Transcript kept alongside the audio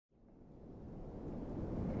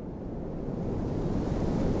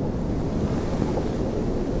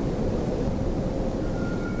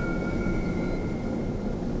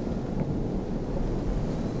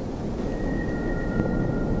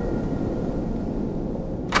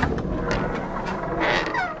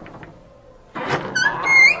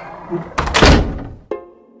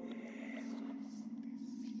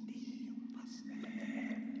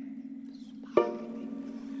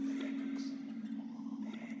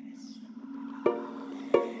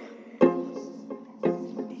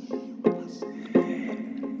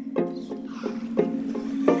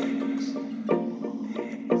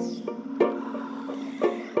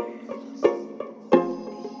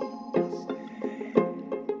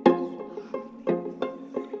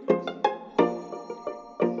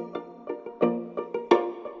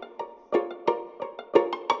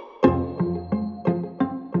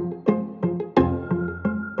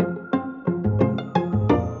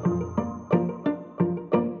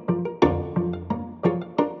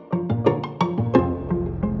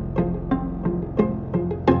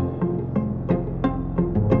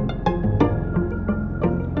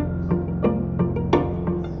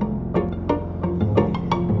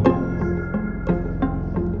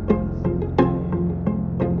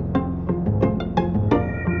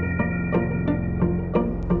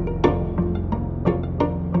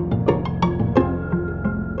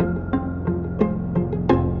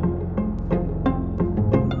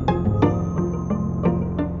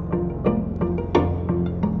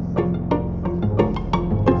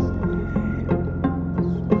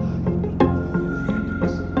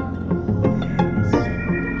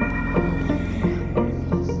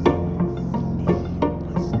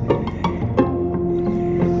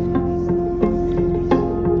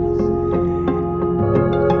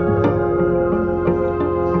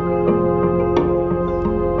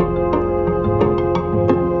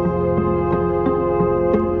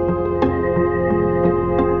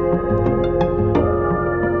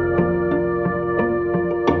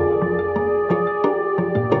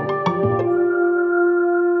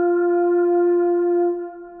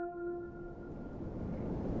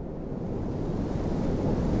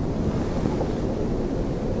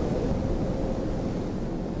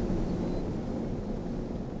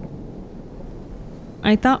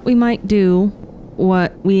I thought we might do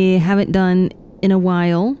what we haven't done in a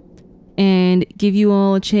while and give you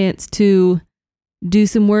all a chance to do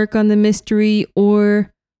some work on the mystery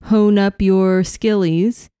or hone up your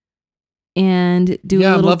skillies and do a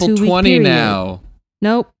I'm little level 2-week 20 period. now.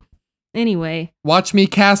 Nope. Anyway. Watch me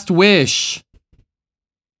cast Wish.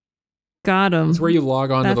 Got him. It's where you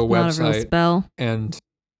log on to the That's not a real website spell. and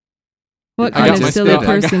What I kind got of my silly spell.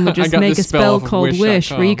 person would I just got make the a spell spell off of called Wish where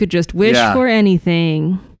you wish.com. could just wish Yeah. for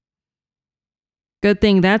anything? Good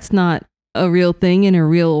thing that's not a real thing in a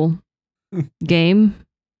real game.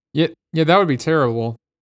 yeah, that would be terrible.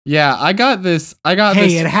 Yeah, I got this.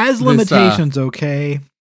 Hey, it has limitations, okay?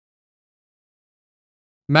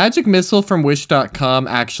 Magic Missile from Wish.com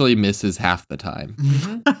actually misses half the time.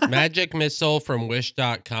 Magic Missile from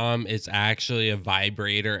Wish.com is actually a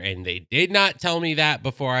vibrator, and they did not tell me that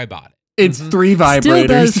before I bought it. It's 3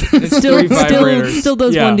 vibrators. Still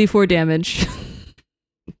does Yeah. 1d4 damage.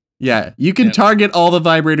 Yeah, you can target all the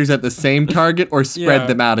vibrators at the same target or spread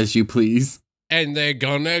them out as you please. And they're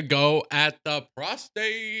gonna go at the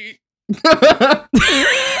prostate.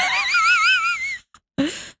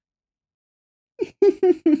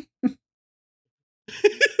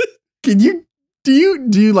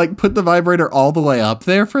 Do you like put the vibrator all the way up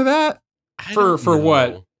there for that? For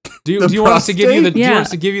what? Do The you want us to give you the prostate? do you want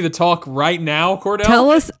us to give you the talk right now, Cordell? Tell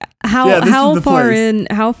us how far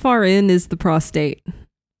in is the prostate?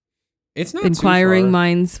 It's not Inquiring too far.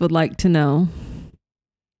 minds would like to know.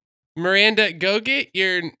 Miranda, go get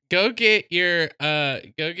your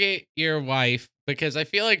wife, because I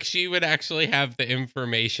feel like she would actually have the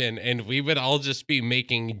information and we would all just be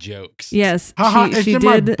making jokes. Yes, It's she in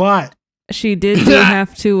my did. butt. She did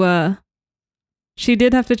have to. She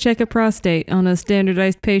did have to check a prostate on a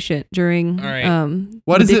standardized patient during. All right.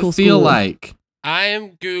 What does it medical feel school. like? I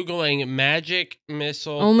am Googling magic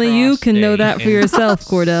missile. Only you can know that for prostate yourself, and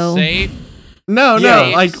Cordell. Safe. No. Yeah.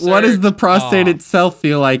 Like, what does the prostate Search itself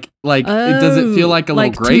feel like? Like, does it feel like a little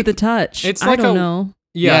like grape? to the touch? It's I like don't a- know.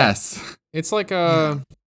 Yeah. Yes. It's like a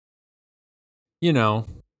you know.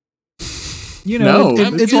 No,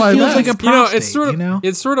 it that's just why I feels like a asked. prostate,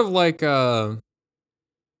 it's sort of like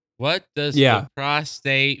What does Yeah. the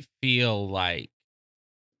prostate feel like?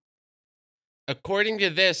 According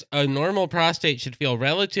to this, a normal prostate should feel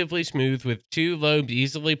relatively smooth with 2 lobes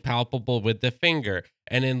easily palpable with the finger.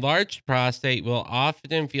 An enlarged prostate will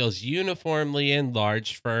often feels uniformly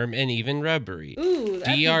enlarged, firm, and even rubbery. Ooh,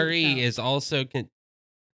 that DRE is also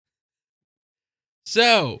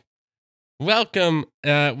so. Welcome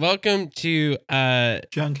to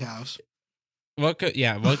Junk house. Welcome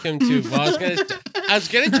to. Well, I was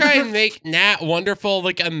gonna try and make Nat Wonderful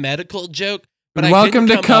like a medical joke, but Welcome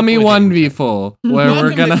to Cummy Wonderful, where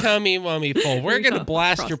we're gonna Cummy Wonderful. We're gonna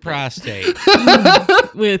blast your prostate.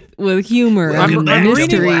 with humor I'm and really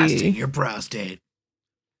mystery. blasting your prostate.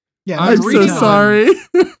 Yeah, I'm so sorry.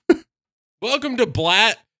 Welcome to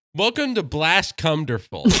Blast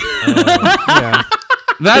Cumderful. yeah.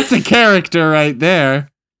 That's a character right there.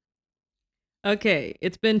 Okay,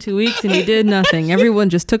 it's been 2 weeks and you did nothing.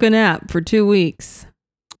 Everyone just took a nap for 2 weeks.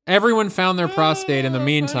 Everyone found their prostate in the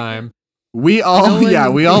meantime. We all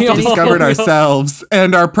discovered ourselves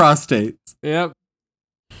and our prostates. Yep.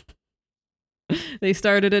 They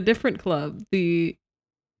started a different club.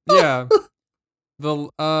 Yeah.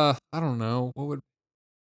 I don't know. What would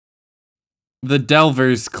The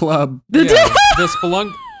Delvers Club. the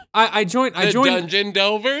Spelunk I joined Dungeon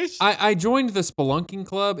Delvers? I joined the Spelunking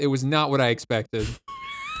Club. It was not what I expected.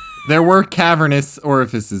 There were cavernous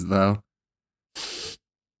orifices, though.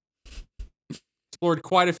 Explored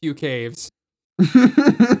quite a few caves.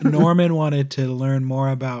 Norman wanted to learn more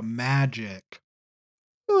about magic.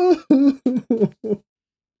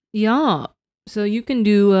 Yeah. So you can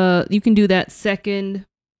do that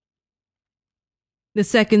the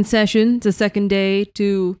second session, the second day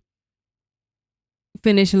to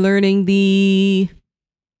finish learning the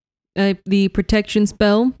protection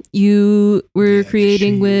spell you were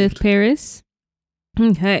creating with shield. Paris.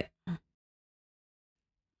 Okay.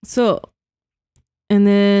 So, and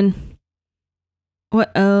then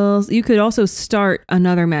what else? You could also start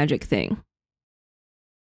another magic thing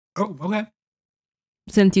Oh, okay.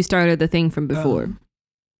 since you started the thing from before.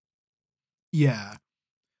 Yeah.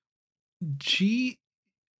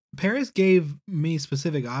 Paris gave me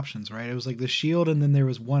specific options, right? It was like the shield, and then there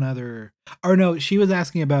was one other. Or no, she was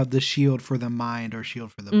asking about the shield for the mind or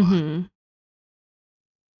shield for the body.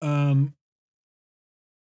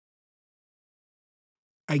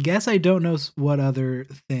 I guess I don't know what other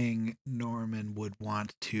thing Norman would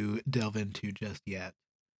want to delve into just yet.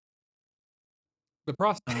 The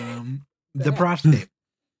prostate. The prostate.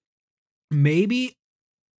 Maybe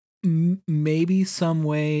maybe some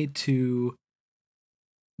way to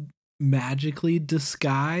magically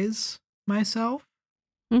disguise myself,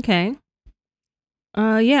 Okay.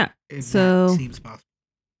 Yeah. if So, that seems possible.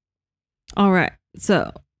 all right.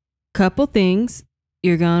 So, couple things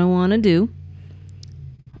you're going to want to do.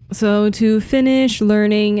 So, to finish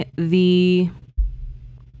learning the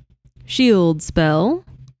shield spell,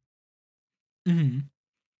 Mm-hmm.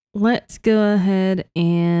 let's go ahead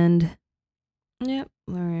and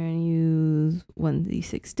learn use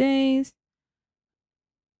 1d6 days.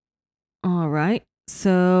 All right.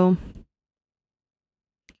 So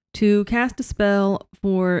to cast a spell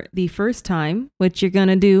for the first time, which you're going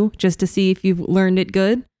to do just to see if you've learned it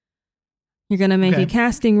good, you're going to make a Okay.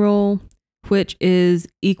 casting roll, which is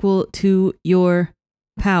equal to your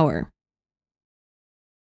power.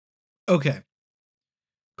 Okay.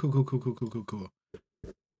 Cool.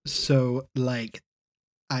 So, like,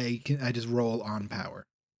 I just roll on power,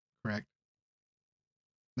 correct?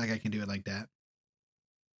 Like, I can do it like that.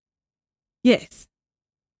 Yes.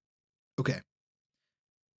 Okay.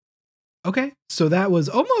 So that was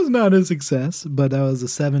almost not a success, but that was a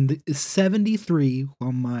 73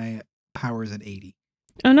 while my power's at 80.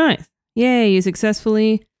 Oh, nice. Yay, you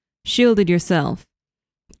successfully shielded yourself.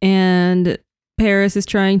 And Paris is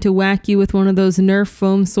trying to whack you with one of those Nerf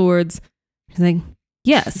foam swords. He's like,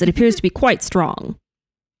 yes, it appears to be quite strong.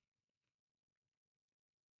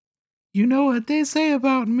 You know what they say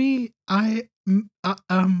about me? I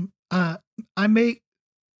make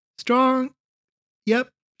strong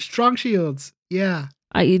shields. Yeah.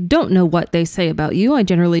 I don't know what they say about you. I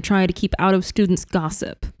generally try to keep out of students'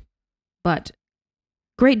 gossip. But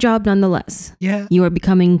great job nonetheless. Yeah. You are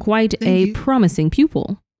becoming quite Thank a you. promising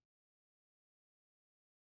pupil.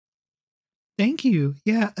 Thank you.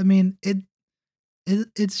 Yeah, I mean,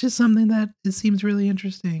 it's just something that it seems really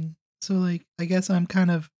interesting. So, like, I guess I'm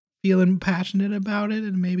kind of feeling passionate about it,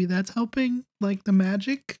 and maybe that's helping, like, the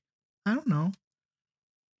magic. I don't know.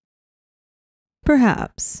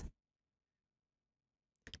 Perhaps.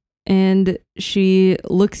 And she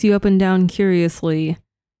looks you up and down curiously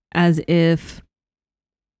as if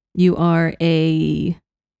you are a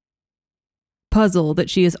puzzle that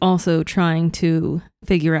she is also trying to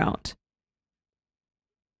figure out.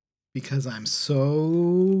 Because I'm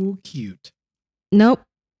so cute. Nope.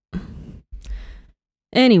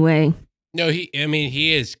 Anyway, No, he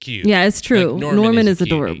is cute. yeah, it's true. Like, Norman a is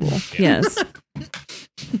cutie. adorable. Yeah. Yes.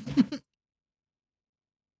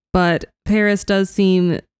 But Paris does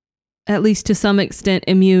seem, at least to some extent,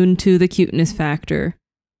 immune to the cuteness factor.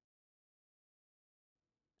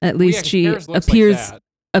 At Well, yeah, least 'cause she Paris looks like that.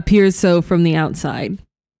 appears so from the outside.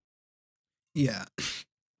 Yeah.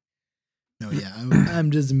 No, yeah,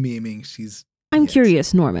 I'm just memeing. I'm Yes.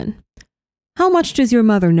 curious, Norman. How much does your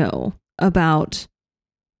mother know about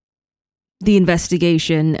the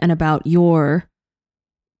investigation and about your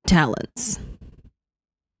talents?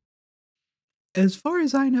 As far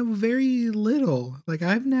as I know, very little. Like,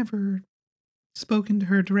 I've never spoken to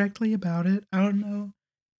her directly about it. I don't know.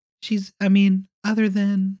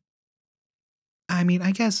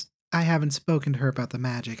 I guess I haven't spoken to her about the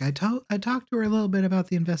magic. I talked to her a little bit about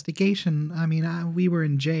the investigation. We were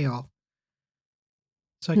in jail,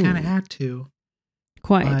 so I kind of had to,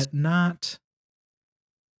 Quite. but not.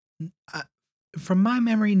 Uh, from my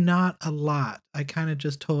memory, not a lot. I kind of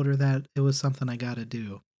just told her that it was something I got to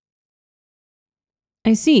do.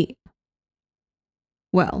 I see.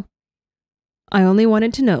 Well, I only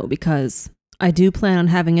wanted to know because I do plan on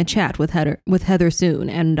having a chat with Heather soon,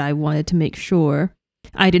 and I wanted to make sure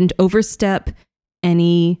I didn't overstep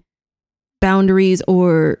any boundaries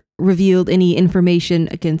or revealed any information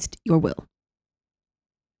against your will.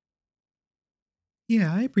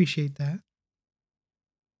 Yeah, I appreciate that.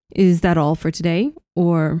 Is that all for today,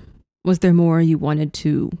 or was there more you wanted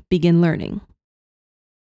to begin learning?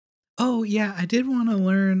 Oh, yeah, I did want to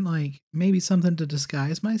learn, like, maybe something to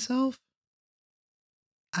disguise myself.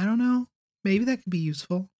 I don't know. Maybe that could be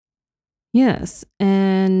useful. Yes,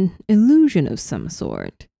 an illusion of some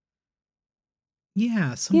sort.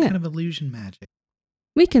 Yeah, some Yeah. kind of illusion magic.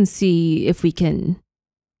 We can see if we can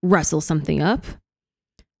rustle something up.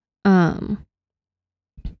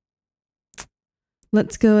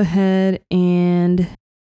 Let's go ahead and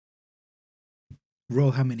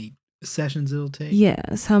Roll how many sessions it'll take.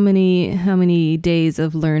 yes, how many days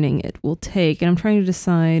of learning it will take, and I'm trying to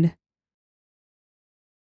decide.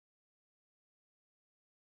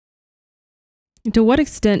 To what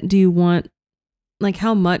extent do you want, like,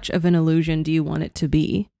 how much of an illusion do you want it to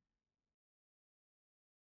be?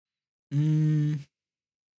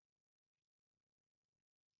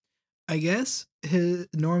 I guess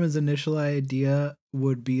Norman's initial idea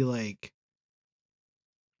would be like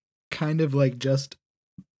kind of like just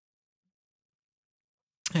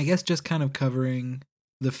kind of covering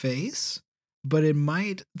the face, but it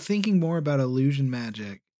might, thinking more about illusion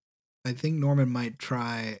magic, I think Norman might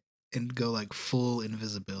try and go like full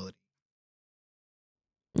invisibility.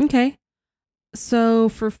 Okay. So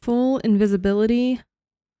for full invisibility,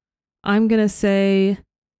 I'm going to say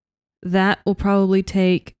that will probably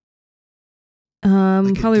take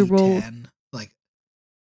Like probably a roll. D10, like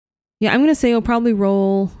Yeah, I'm going to say you'll probably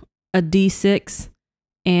roll a D6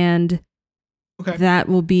 and okay. that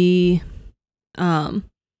will be the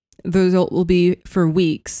result will be for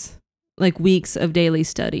weeks, like weeks of daily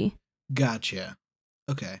study. Gotcha.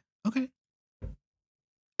 Okay.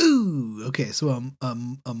 Ooh, okay, so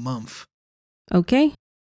a month. Okay.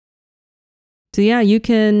 So yeah, you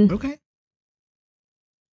can Okay.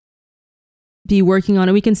 be working on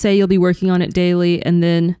it. We can say you'll be working on it daily, and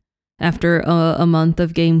then after a month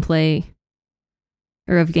of gameplay,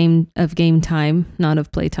 or of game time, not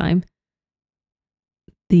of play time.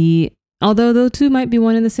 Although those two might be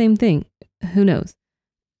one and the same thing. Who knows?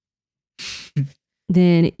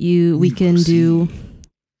 Then we can do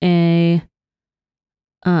a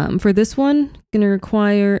for this one, gonna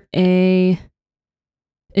require a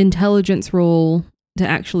intelligence roll to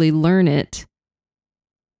actually learn it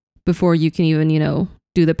before you can even,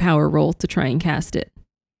 do the power roll to try and cast it.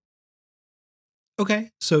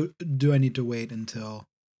 Okay, so do I need to wait until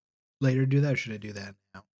later to do that, or should I do that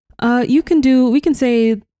now? We can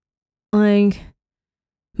say, like,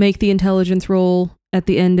 make the intelligence roll at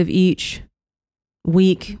the end of each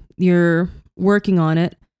week you're working on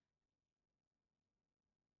it.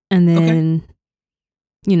 And then,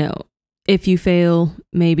 if you fail,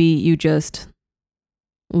 maybe you just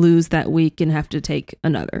lose that week and have to take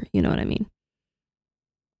another. You know what I mean?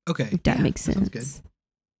 Okay. If that makes sense. Sounds good.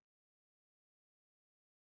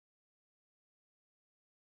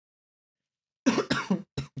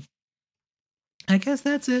 I guess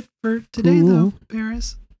that's it for today, though,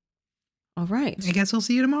 Paris. All right. I guess I'll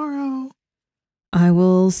see you tomorrow. I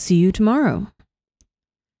will see you tomorrow.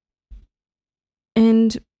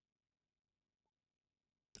 And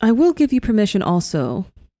I will give you permission also,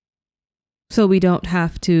 so we don't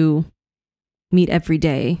have to meet every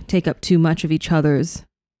day, take up too much of each other's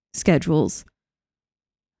schedules,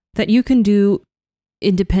 that you can do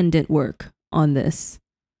independent work on this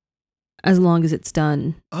as long as it's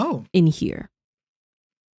done in here.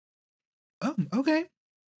 Oh, okay.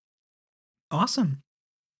 Awesome.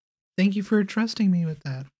 Thank you for trusting me with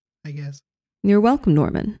that, I guess. You're welcome,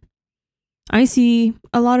 Norman. I see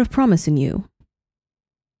a lot of promise in you.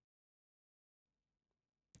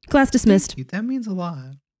 Class dismissed. That means a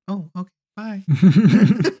lot. Oh, okay. Bye.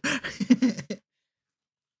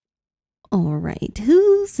 All right.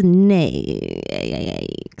 Who's next?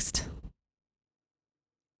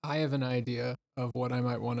 I have an idea of what I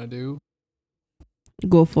might want to do.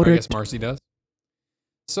 Go for it. I guess Marcy does.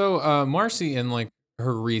 So Marcy, in like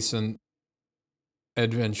her recent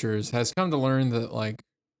adventures, has come to learn that like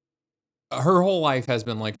her whole life has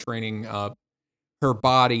been like training up her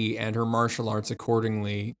body and her martial arts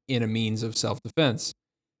accordingly in a means of self-defense.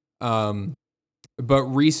 But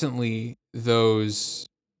recently, those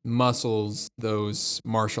muscles, those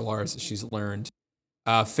martial arts that she's learned,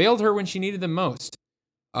 failed her when she needed them most.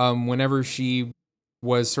 Whenever she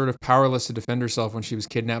was sort of powerless to defend herself when she was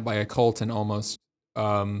kidnapped by a cult and almost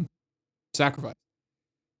sacrificed.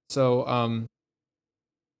 So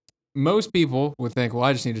most people would think, well,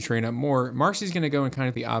 I just need to train up more. Marcy's going to go in kind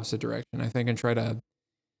of the opposite direction, I think, and try to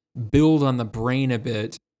build on the brain a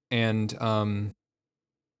bit and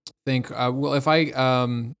think, well, if I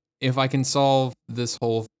can solve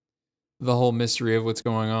the whole mystery of what's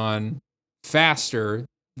going on faster,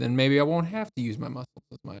 then maybe I won't have to use my muscles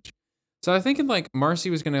as much. So I think like Marcy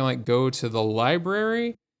was going to like go to the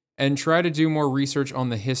library and try to do more research on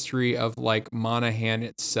the history of like Monahan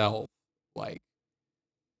itself, like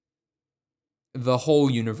the whole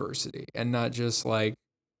university, and not just like,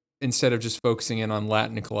 instead of just focusing in on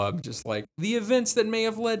Latin Club, just like the events that may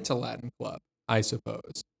have led to Latin Club, I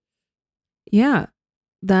suppose. Yeah,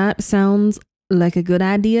 that sounds like a good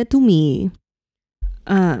idea to me.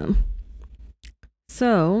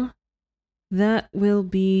 So that will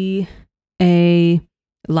be a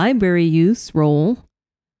library use roll.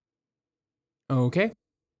 Okay.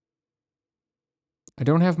 I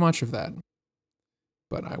don't have much of that,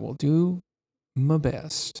 but I will do my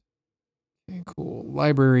best. Okay, cool.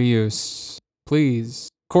 Library use, please.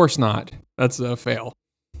 Of course not. That's a fail.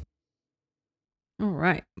 All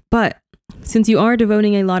right. But since you are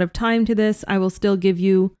devoting a lot of time to this, I will still give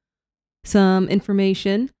you some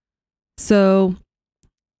information. So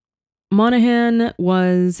Monaghan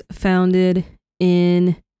was founded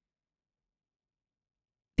in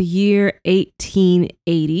the year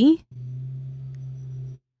 1880.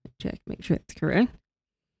 Check, make sure that's correct.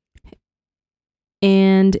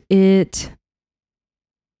 And it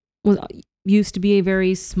was used to be a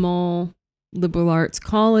very small liberal arts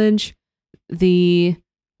college.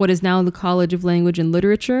 What is now the College of Language and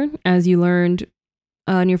Literature, as you learned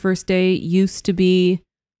on your first day, used to be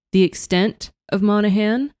the extent of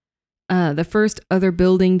Monaghan. The first other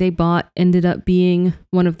building they bought ended up being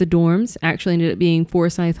one of the dorms, actually ended up being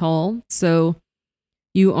Forsyth Hall. So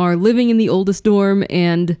you are living in the oldest dorm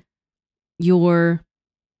and your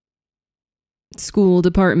school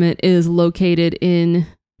department is located in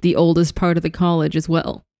the oldest part of the college as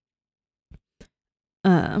well.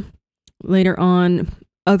 Later on,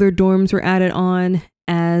 other dorms were added on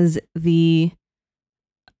as the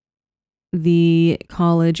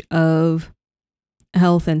College of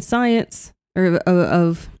Health and Science, or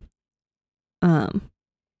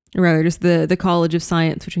rather just the College of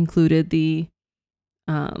Science, which included the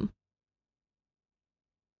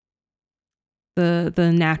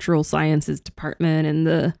Natural Sciences department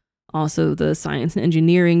and also the Science and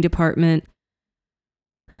Engineering department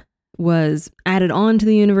was added on to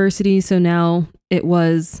the university. So now it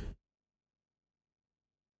was,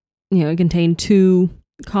 it contained 2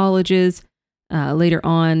 colleges. Later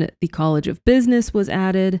on, the College of Business was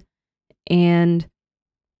added, and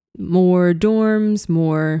more dorms,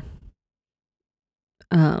 more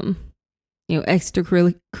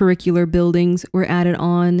extracurricular buildings were added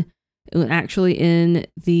on. Actually, in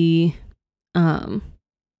the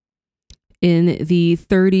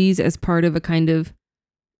 30s, as part of a kind of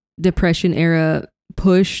Depression era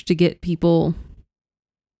push to get people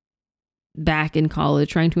back in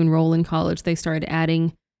college, trying to enroll in college, they started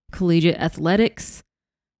adding collegiate athletics.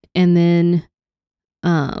 And then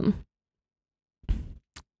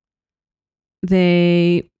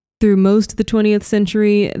they, through most of the 20th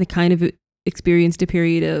century, they kind of experienced a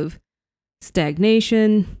period of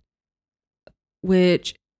stagnation,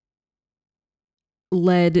 which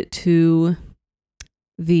led to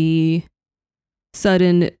the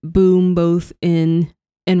sudden boom both in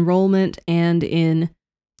enrollment and in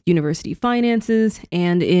university finances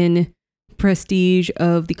and in prestige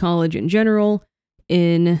of the college in general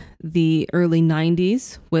in the early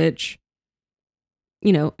 90s, which,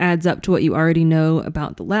 adds up to what you already know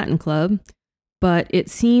about the Latin Club. But it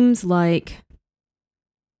seems like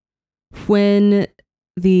when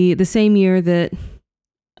the same year that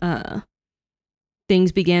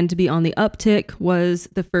things began to be on the uptick was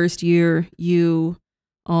the first year you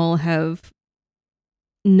all have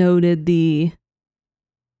noted the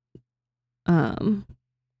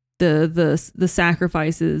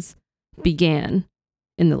sacrifices began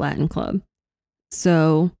in the Latin Club.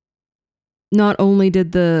 So not only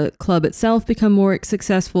did the club itself become more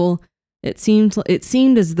successful, it seemed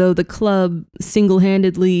as though the club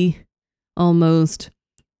single-handedly almost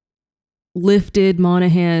lifted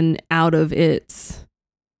Monaghan out of its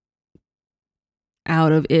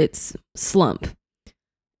slump.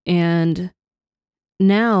 And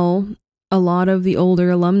now a lot of the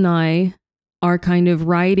older alumni are kind of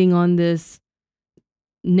riding on this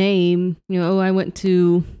name, I went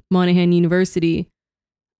to Monaghan University,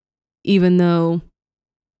 even though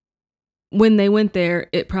when they went there,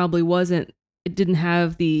 it didn't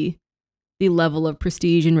have the level of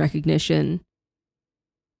prestige and recognition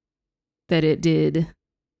that it did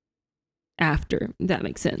after, if that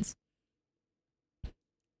makes sense.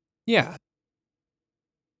 Yeah.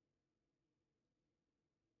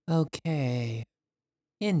 Okay.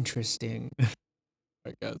 Interesting.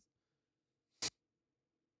 I guess.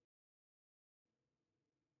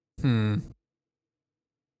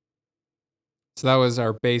 So that was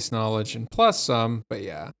our base knowledge and plus some, but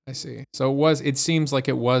yeah, I see. So it seems like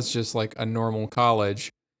it was just like a normal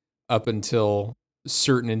college up until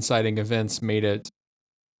certain inciting events made it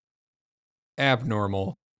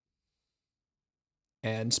abnormal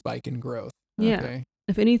and spike in growth. Yeah. Okay.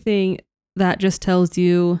 If anything, that just gives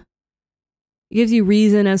you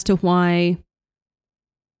reason as to why,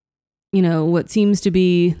 what seems to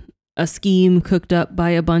be a scheme cooked up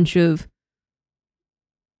by a bunch of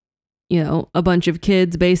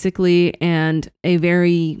kids basically, and a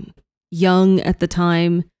very young at the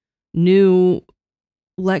time new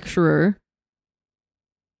lecturer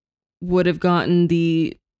would have gotten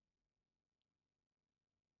the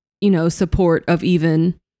support of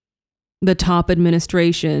even the top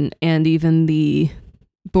administration and even the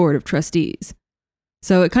board of trustees.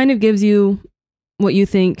 So it kind of gives you what you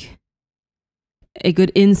think a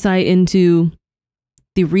good insight into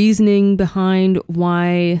the reasoning behind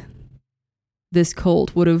why this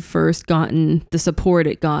cult would have first gotten the support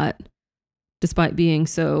it got, despite being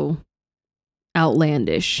so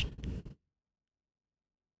outlandish.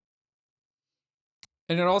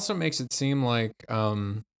 And it also makes it seem like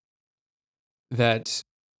that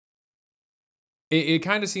it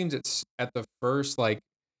kind of seems it's at the first, like,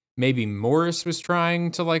 maybe Morris was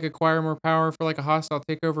trying to like acquire more power for like a hostile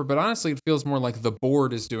takeover, but honestly, it feels more like the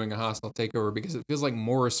board is doing a hostile takeover because it feels like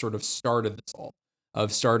Morris sort of started this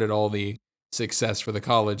started all the success for the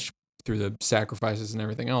college through the sacrifices and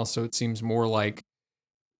everything else. So it seems more like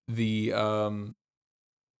the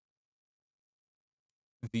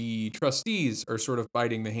trustees are sort of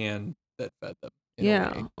biting the hand that fed them in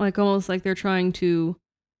a way. Like almost like they're trying to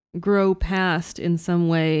grow past in some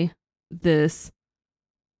way this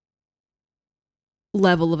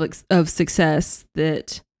level of success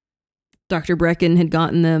that Dr. Brecken had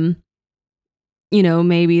gotten them. You know,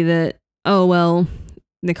 maybe that, oh, well,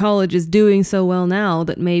 the college is doing so well now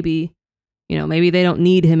that maybe, you know, maybe they don't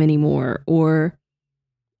need him anymore, or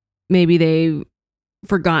maybe they've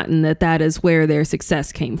forgotten that that is where their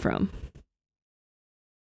success came from.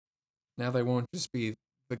 Now they won't just be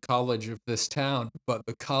the college of this town, but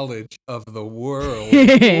the college of the world.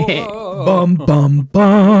 Whoa. Bum bum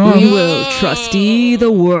bum. We will trustee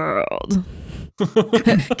the world.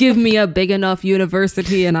 Give me a big enough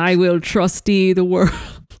university and I will trustee the world.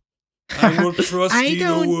 I will trust I you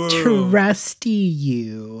don't the world. trusty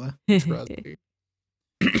you. Trusty.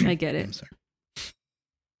 I get I'm it. sorry.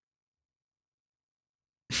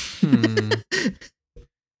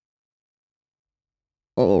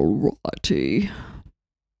 Alrighty.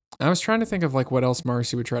 I was trying to think of like what else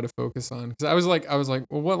Marcy would try to focus on, because I was like,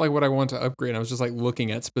 well, what like what I want to upgrade. And I was just like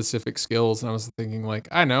looking at specific skills, and I was thinking like,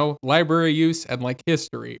 I know, library use and like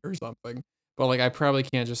history or something. But like I probably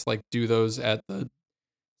can't just like do those at the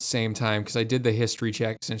same time because I did the history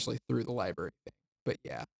check essentially through the library thing. But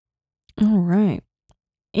yeah. All right.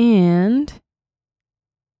 And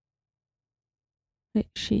let's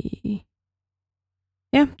see.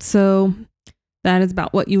 Yeah, so that is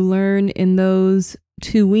about what you learn in those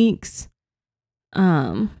 2 weeks.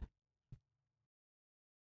 And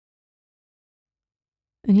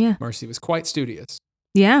yeah. Marcy was quite studious.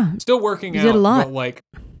 Yeah. Still working You out. did a lot. But like,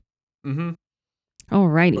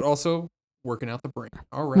 Alrighty. but also working out the brain.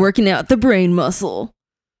 All right. Working out the brain muscle.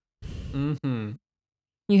 Mm-hmm.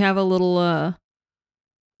 You have a little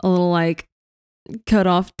like cut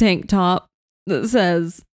off tank top that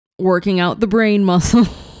says working out the brain muscle.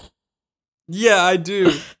 Yeah, I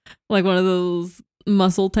do. Like one of those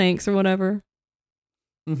muscle tanks or whatever.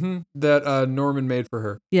 Mm-hmm. That Norman made for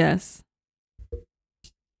her. Yes.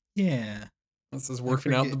 Yeah. This is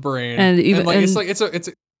working out the brain. And even like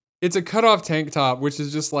it's a cut off tank top, which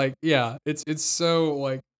is just like, yeah, it's so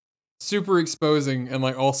like super exposing, and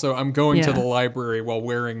like also I'm going to the library while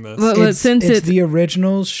wearing this. But since it's the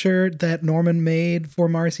original shirt that Norman made for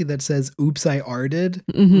Marcy that says "Oops, I arted,"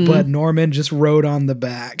 but Norman just wrote on the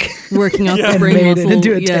back, working out the and brain made muscle. it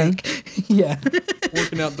into a tank. Yeah,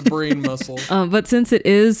 working out the brain muscle. But since it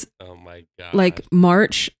is, oh my god, like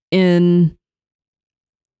March in,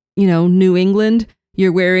 you know, New England,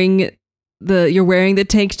 you're wearing the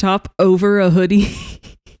tank top over a hoodie.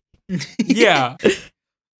 Yeah.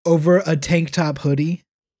 Over a tank top hoodie.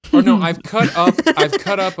 Or no, I've cut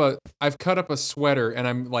up a sweater, and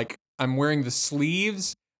I'm wearing the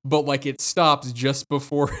sleeves, but like it stops just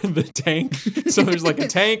before the tank. So there's like a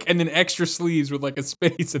tank and then extra sleeves with like a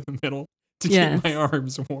space in the middle to keep my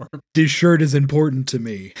arms warm. This shirt is important to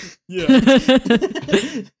me.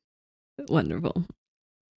 Yeah. Wonderful.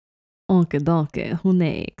 Okay, who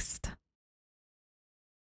next?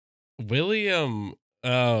 William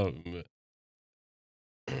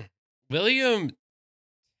William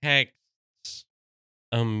texts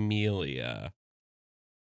Amelia.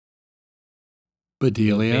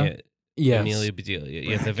 Bedelia? Yes. Amelia Bedelia.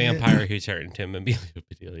 Yeah, the vampire who turned him, Amelia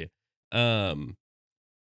Bedelia.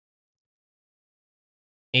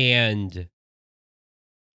 And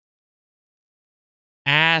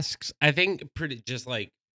asks, I think pretty just like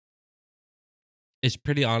is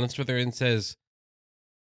pretty honest with her and says,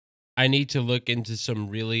 I need to look into some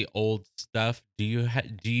really old stuff. Do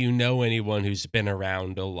you know anyone who's been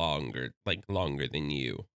around longer than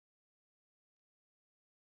you?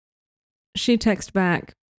 She texts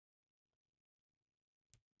back,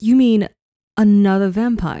 you mean another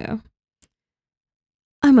vampire?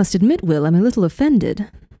 I must admit, Will, I'm a little offended.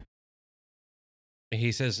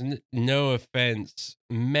 He says, no offense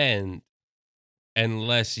meant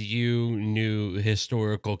unless you knew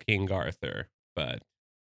historical King Arthur, but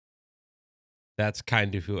that's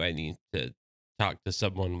kind of who I need to talk to,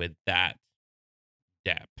 someone with that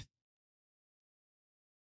depth.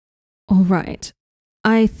 All right.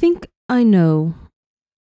 I think I know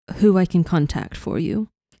who I can contact for you.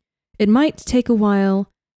 It might take a while,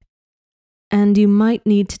 and you might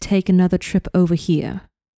need to take another trip over here.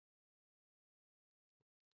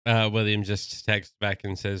 William just texts back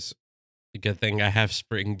and says, good thing I have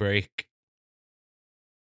spring break.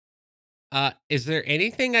 Is there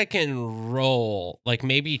anything I can roll, like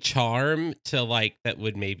maybe charm to like that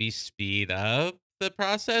would maybe speed up the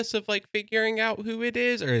process of like figuring out who it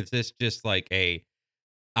is? Or is this just like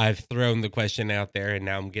I've thrown the question out there and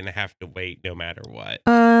now I'm going to have to wait no matter what?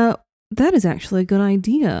 That is actually a good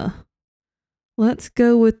idea. Let's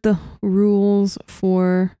go with the rules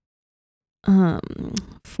for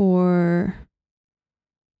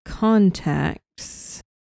contacts,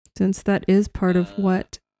 since that is part of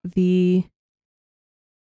what the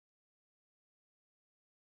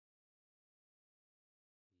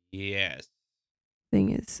Yes.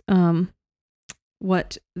 thing is.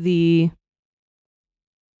 What the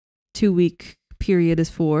 2-week period is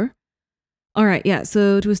for. All right, yeah.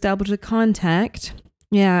 So to establish a contact,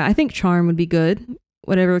 yeah, I think charm would be good.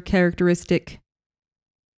 Whatever characteristic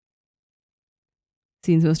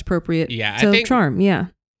seems most appropriate. Yeah, so I think charm, yeah.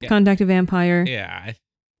 Contact a vampire. Yeah.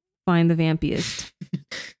 Find the vampiest.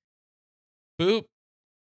 Boop.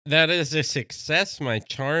 That is a success. My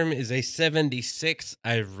charm is a 76.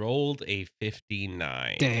 I rolled a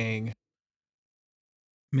 59. Dang.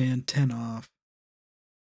 Man, 10 off.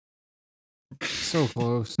 So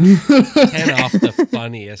close. 10 off the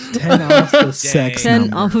funniest. 10 off the sex 10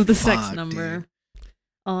 number. off of the sex Fuck, number. dude.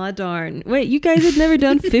 Aw, darn. Wait, you guys had never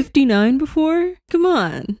done 59 before? Come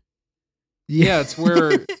on. Yeah, it's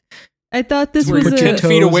where I thought this it's where was you're a 10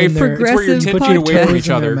 feet away. in their- It's where you're 10 feet away from podcast. each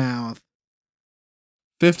other. Mouth.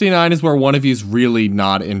 59 is where one of you's really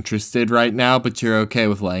not interested right now, but you're okay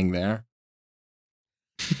with laying there.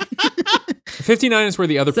 59 is where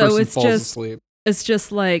the other So person it's falls just- asleep. It's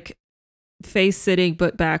just like face sitting,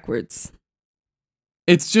 but backwards.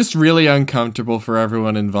 It's just really uncomfortable for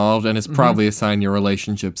everyone involved, and it's Mhm. probably a sign your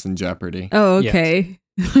relationship's in jeopardy. Oh, okay.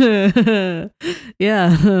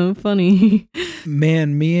 Yeah, funny.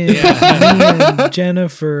 Man, me and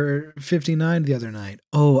Jennifer 59 the other night.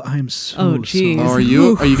 Oh, I'm so Oh, jeez. Oh, sorry.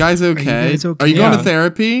 are you guys okay? guys okay? Are you going Yeah. to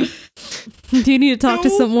therapy? Do you need to talk to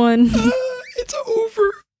No. someone? It's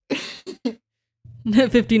over.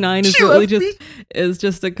 59 is She really left just me. is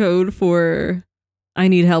just a code for I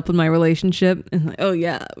need help in my relationship. And like, oh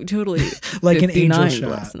yeah, totally. Like an angel 59 shot.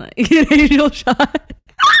 last night. An angel shot.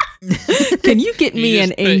 Can you get You me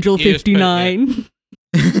just an put- angel you just put 59?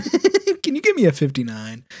 Can you give me a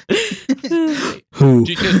 59? Who?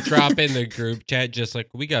 You just drop in the group chat, just like,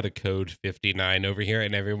 we got a code 59 over here,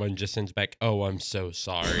 and everyone just sends back, oh, I'm so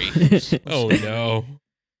sorry. Oh, no.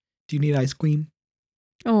 Do you need ice cream?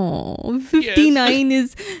 Oh, 59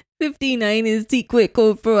 is secret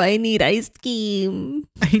code for I need ice cream.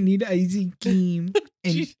 I need ice cream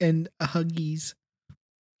and Jeez. and huggies.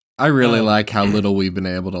 I really Um, like how little we've been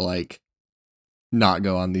able to like not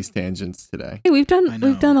go on these tangents today. Hey, we've done I know.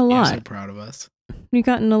 a I'm lot. so proud of us. We've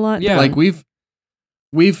gotten a lot. Yeah. done. Like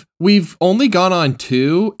we've only gone on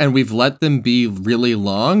 2 and we've let them be really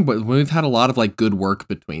long, but we've had a lot of like good work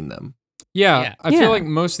between them. Yeah, I Yeah. feel like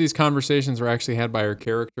most of these conversations were actually had by our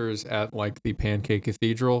characters at like the Pancake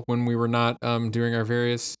Cathedral when we were not doing our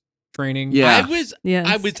various training. Yeah. Yes.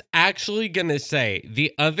 I was actually gonna say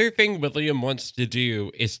the other thing William wants to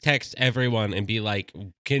do is text everyone and be like,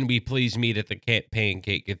 "Can we please meet at the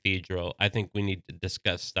Pancake Cathedral? I think we need to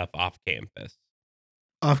discuss stuff off campus."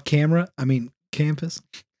 Off camera? I mean, campus.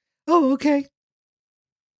 Oh, okay.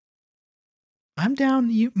 I'm down.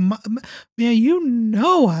 Man, you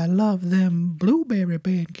know I love them blueberry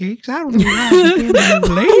pancakes. I don't know why I became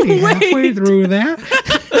a lady halfway Wait. through that.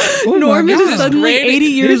 Oh my Norman God. is suddenly Granny- 80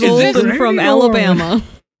 years is old this and from Granny Alabama.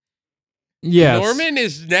 Yes. Norman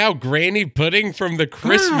is now Granny Pudding from the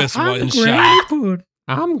Christmas I'm one Granny shot. Pudding.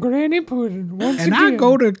 I'm Granny Pudding once And again. I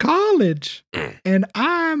go to college and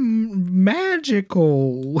I'm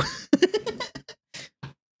magical.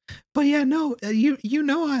 But yeah, no, you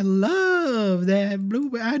know I love that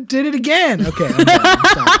blueberry. I did it again. Okay, I'm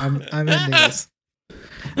done. I'm ending this.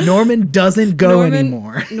 Norman doesn't go Norman-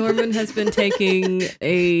 anymore. Norman has been taking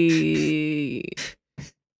a.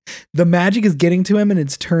 The magic is getting to him and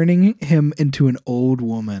it's turning him into an old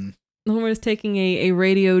woman. Norman is taking a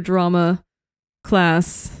radio drama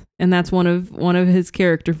class, and that's one of his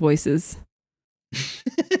character voices.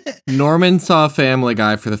 Norman saw Family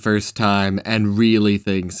Guy for the first time and really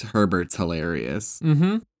thinks Herbert's hilarious.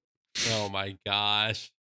 Mm-hmm. Oh my gosh.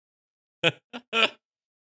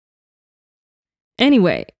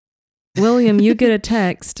 Anyway, William, you get a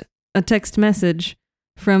text message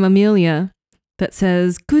from Amelia that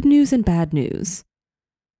says, "Good news and bad news.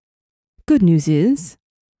 Good news is,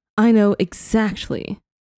 I know exactly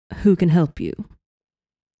who can help you.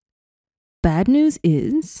 Bad news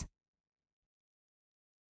is,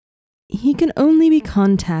 he can only be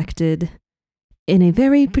contacted in a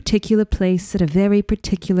very particular place at a very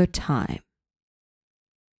particular time."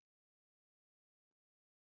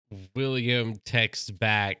 William texts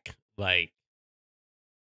back, like,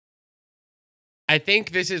 I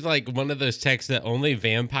think this is like one of those texts that only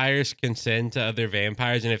vampires can send to other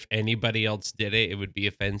vampires, and if anybody else did it, it would be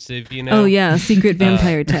offensive, you know? Oh yeah, secret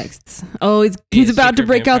vampire texts. Oh, he's yeah, about to secret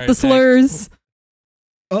break out the vampire slurs.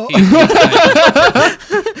 Oh,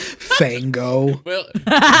 Fango.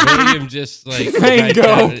 William just like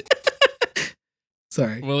Fango.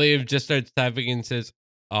 Sorry. William just starts typing and says,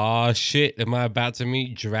 "Oh shit, am I about to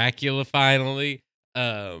meet Dracula finally?"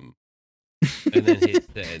 And then hit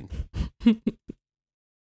send.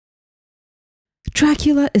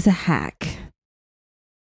 Dracula is a hack.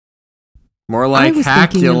 More I like was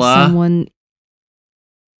thinking of Hackula. someone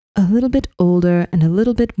a little bit older and a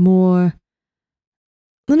little bit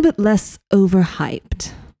less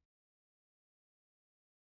overhyped.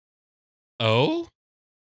 Oh?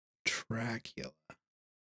 Dracula.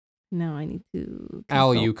 Now I need to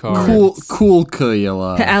Alucard. Cool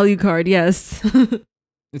Kula. Alucard, yes.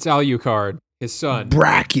 It's Alucard, his son.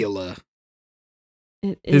 Dracula.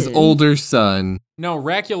 It His is. older son. No,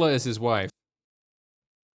 Racula is his wife.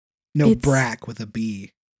 No, It's- Brack with a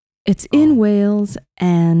B. It's in Oh. Wales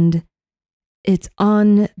and it's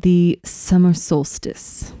on the summer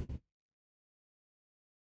solstice.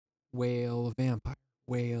 Whale vampire.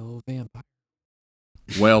 Whale vampire.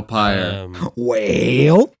 Whalepire.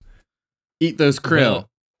 Whale. Eat those krill.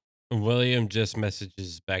 William just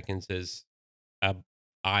messages back and says,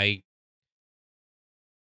 I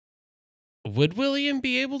would William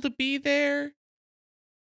be able to be there?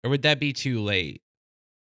 Or would that be too late?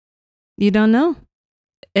 You don't know?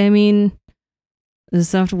 I mean,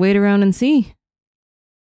 just have to wait around and see.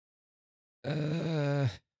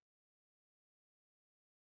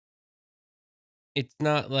 It's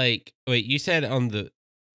not like, wait, you said in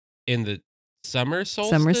the summer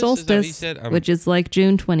solstice? Summer Is that what you solstice, said? which is like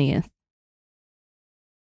June 20th.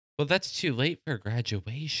 Well, that's too late for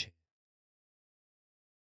graduation.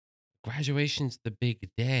 Graduation's the big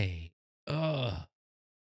day. Ugh.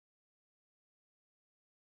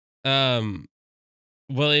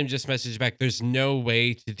 William just messaged back, "There's no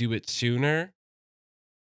way to do it sooner."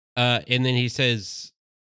 And then he says,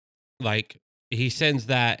 like, he sends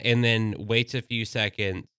that and then waits a few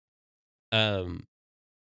seconds. I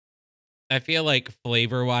feel like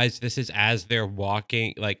flavor-wise, this is as they're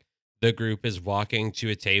walking, like, the group is walking to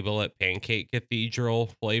a table at Pancake Cathedral,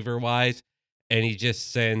 flavor-wise, and he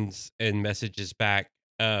just sends and messages back,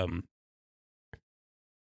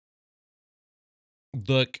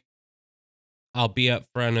 "Look, I'll be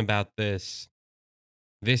upfront about this.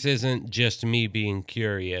 This isn't just me being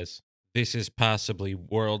curious. This is possibly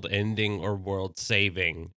world-ending or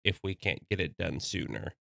world-saving if we can't get it done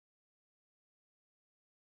sooner."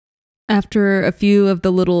 After a few of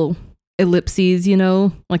the little ellipses, you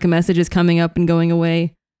know, like a message is coming up and going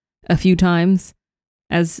away a few times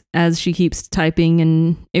as she keeps typing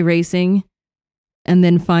and erasing. And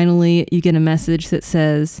then finally you get a message that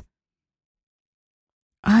says,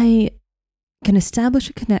 "I can establish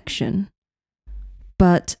a connection,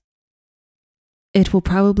 but it will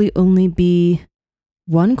probably only be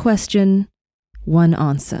one question, one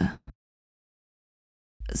answer.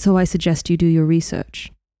 So I suggest you do your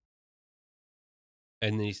research."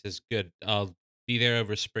 And then he says, "Good, I'll be there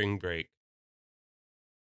over spring break."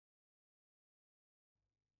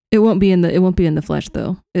 It won't be in the flesh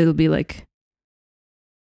though. It'll be like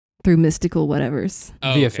through mystical whatevers.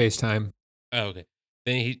 Oh, Via okay. FaceTime. Oh, okay.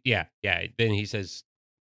 Then Then he says,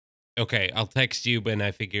 "Okay, I'll text you when I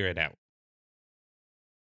figure it out."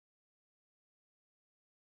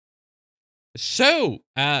 So,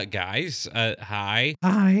 guys, hi.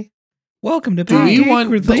 Hi. Welcome to Do we Pancake want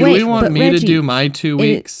with do Wait, we but want me to Reggie, do my 2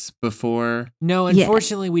 weeks before? No, Yeah.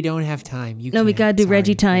 unfortunately, we don't have time. You No, we can't. gotta do Sorry,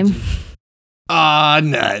 Reggie time. Reggie. Ah,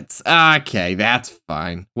 nuts. Okay, that's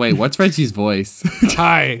fine. Wait, what's Reggie's voice?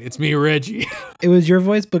 Hi, it's me, Reggie. It was your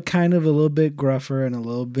voice, but kind of a little bit gruffer and a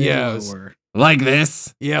little bit Yeah, it was- lower. Like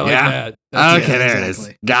this? Yeah, like Yeah. that. Okay, yeah, there it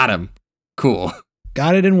exactly. is. Got him. Cool.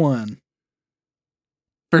 Got it in one.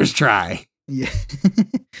 First try. Yeah.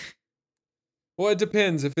 Well, it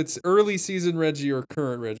depends if it's early season Reggie or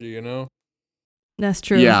current Reggie, you know? That's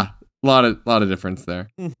true. Yeah. lot of difference there.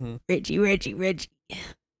 Mm-hmm. Reggie. Reggie. Reggie.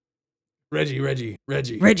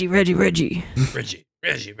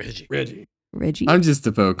 Reggie. I'm just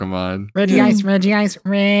a Pokemon. Reggie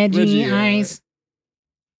Ice.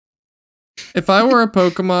 If I were a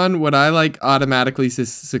Pokemon, would I like automatically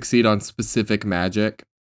succeed on specific magic?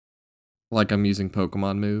 Like I'm using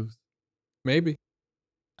Pokemon moves? Maybe.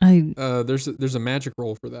 I There's a magic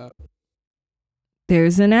roll for that.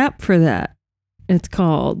 There's an app for that. It's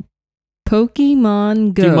called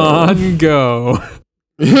Pokemon Go. Pokemon Go.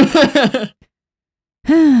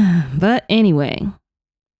 But anyway,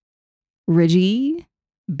 Reggie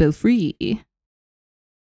Belfry.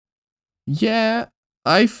 Yeah,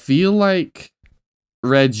 I feel like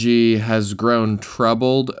Reggie has grown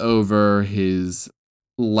troubled over his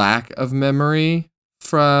lack of memory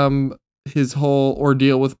from his whole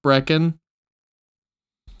ordeal with Brecken.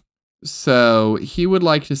 So he would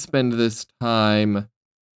like to spend this time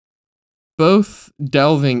both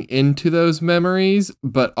delving into those memories,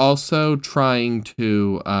 but also trying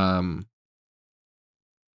to,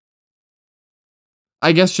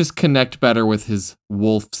 I guess, just connect better with his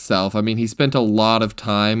wolf self. I mean, he spent a lot of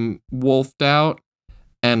time wolfed out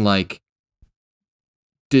and, like,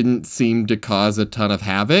 didn't seem to cause a ton of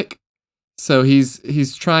havoc. So he's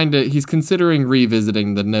considering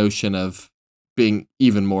revisiting the notion of being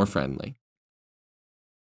even more friendly.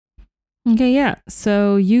 Okay, yeah.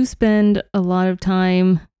 So you spend a lot of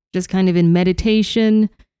time just kind of in meditation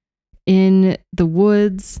in the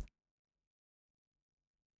woods,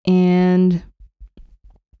 and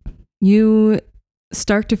you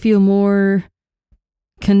start to feel more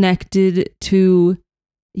connected to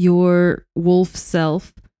your wolf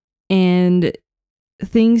self, and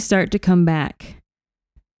things start to come back.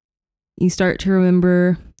 You start to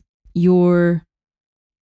remember your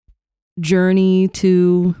journey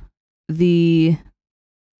to the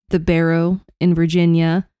Barrow in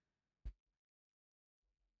Virginia,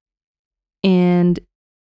 and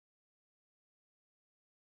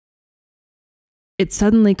it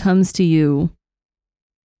suddenly comes to you,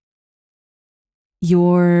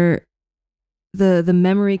 the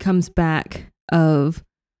memory comes back of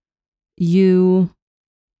you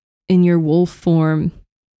in your wolf form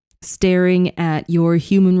staring at your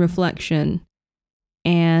human reflection,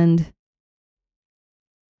 and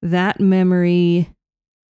that memory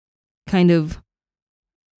kind of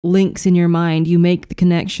links in your mind. You make the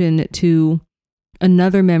connection to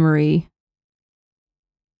another memory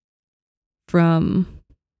from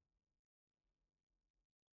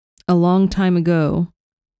a long time ago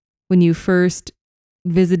when you first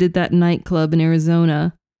visited that nightclub in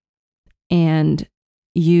Arizona, and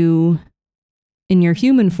you, in your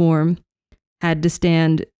human form, had to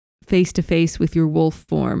stand face to face with your wolf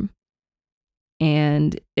form.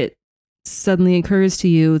 And it suddenly occurs to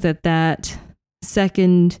you that that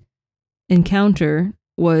second encounter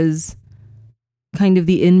was kind of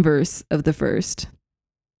the inverse of the first.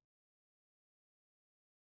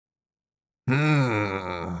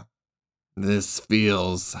 This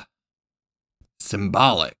feels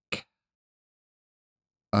symbolic.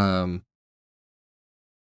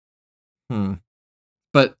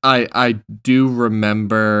 But I do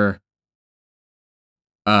remember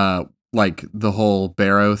like the whole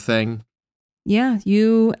Barrow thing. Yeah,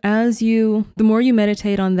 the more you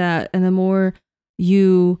meditate on that and the more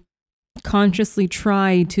you consciously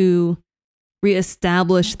try to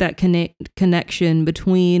reestablish that connection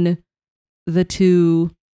between the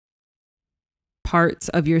two parts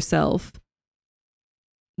of yourself,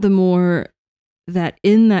 the more that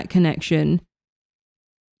in that connection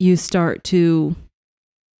you start to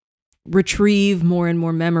retrieve more and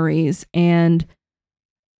more memories, and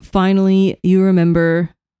finally you remember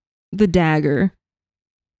the dagger,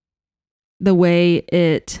 the way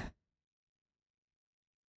it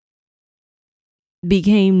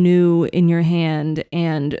became new in your hand,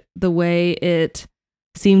 and the way it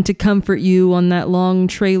seemed to comfort you on that long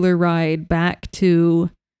trailer ride back to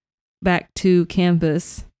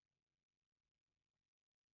campus.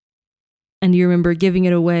 And you remember giving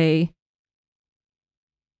it away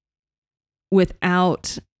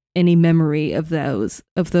without any memory of those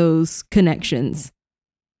connections.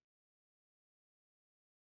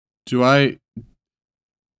 Do I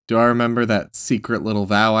remember that secret little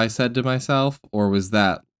vow I said to myself, or was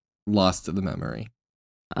that lost to the memory?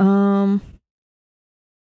 You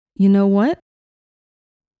know what?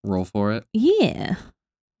 Roll for it. Yeah.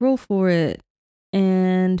 Roll for it.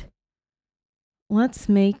 And let's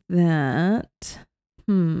make that.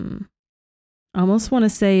 I almost want to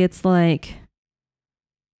say it's like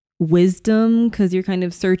wisdom, because you're kind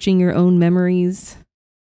of searching your own memories.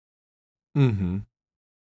 Mm-hmm.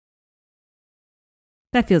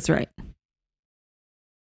 That feels right.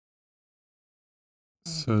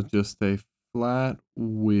 So just a flat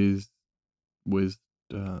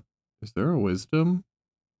is there a wisdom?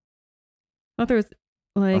 I thought there was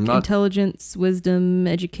like I'm not- intelligence, wisdom,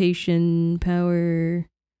 education, power.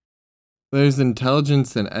 There's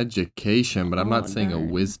intelligence and education, but I'm Oh, not saying a darn.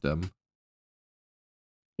 wisdom.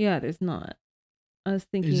 Yeah, there's not. I was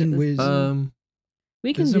thinking Isn't it was, wisdom?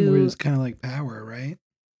 we can Wisdom do is kind of like power, right?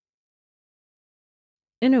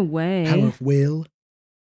 in a way. Power of will.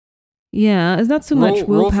 Yeah, it's not so much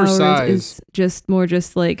Roll for willpower. It's size. just more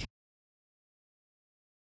just like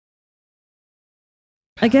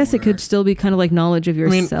I guess it Power. could still be kind of like knowledge of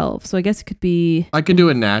mean- yourself. So I guess it could be I could do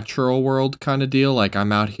a natural world kind of deal, like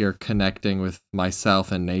I'm out here connecting with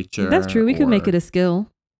myself and nature. That's true. We could make or it a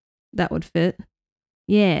skill. That would fit.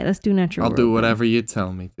 Yeah, let's do natural. I'll world do then. whatever you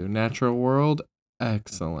tell me to. Natural world?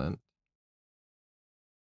 Excellent.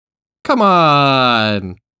 Come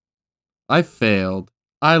on! I failed.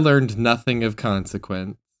 I learned nothing of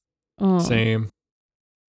consequence. Oh. Same.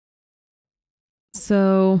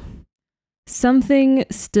 So something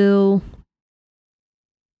still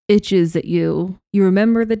itches at you. You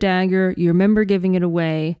remember the dagger, you remember giving it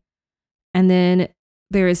away, and then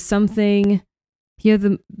there is something, you have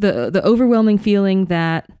the overwhelming feeling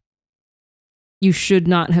that you should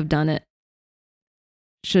not have done it.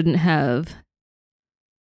 Shouldn't have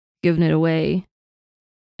given it away.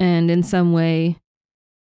 And in some way,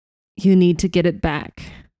 you need to get it back.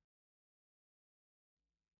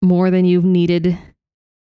 More than you've needed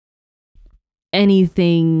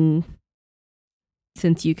anything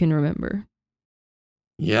since you can remember.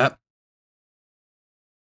 Yep.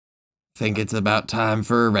 Think it's about time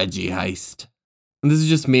for a Reggie heist. And this is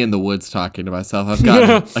just me in the woods talking to myself. I've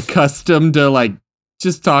gotten accustomed to like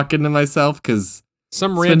just talking to myself because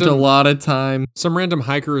Some spent a random lot of time. some random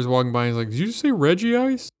hiker is walking by and he's like, "Did you just say Reggie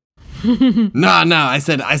Ice?" No, I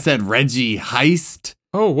said Reggie heist.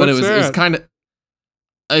 Oh, But what's it that? was kind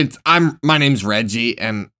of my name's Reggie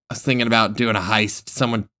and I was thinking about doing a heist.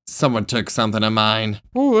 Someone took something of mine.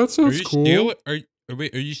 Oh, that Are sounds you cool. stealing? Are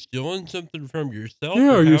you stealing something from yourself? Yeah, or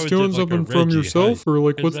are how you is it stealing like a something from Reggie yourself, heist? or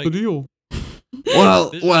like, It's what's like- the deal? Well,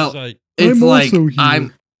 This well, is like, it's I'm like also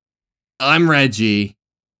here. I'm Reggie.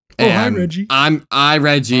 Oh, hi, and Reggie. I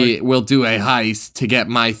Reggie will do a heist to get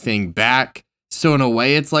my thing back. So in a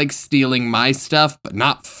way, it's like stealing my stuff, but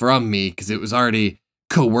not from me because it was already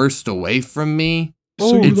coerced away from me.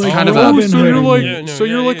 So it's you're like kind of Robin a- so you're Hood. like Yeah, no, so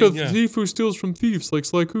you're yeah, like yeah, a yeah. thief who steals from thieves, like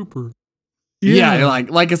Sly Cooper. Yeah,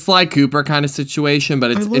 like a Sly Cooper kind of situation,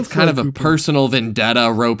 but I it's love kind Sly of a Cooper. personal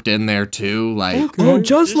vendetta roped in there too. Like, Okay. Oh,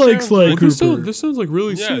 just This like sounds Sly like- Well, Cooper. this sounds like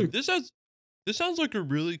really yeah, sick. this sounds like a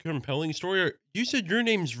really compelling story. You said your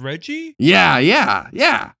name's Reggie?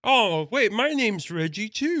 yeah. Oh, wait, my name's Reggie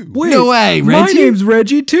too. Wait, No way, my Reggie? name's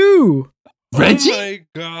Reggie too. Reggie? Oh my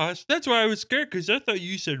gosh, that's why I was scared because I thought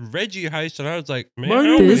you said Reggie heist, and I was like, man, My I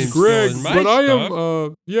name don't is even Greg, stealing my but I am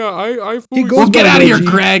stuff. I He fully goes Well, by get out of here, Reggie.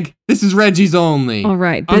 Greg. This is Reggie's only. All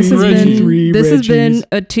right, I'm this has Reggie. Three been Reggies.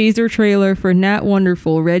 a teaser trailer for Nat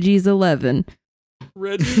Wonderful Reggie's 11.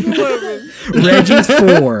 Reggie's 11. Reggie's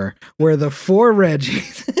 4. We're the 4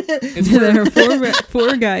 Reggies. There are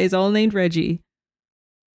four guys all named Reggie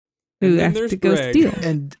And who then have there's to go Greg. steal.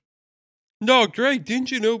 and No, Greg,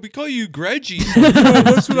 didn't you know we call you Greggy? No,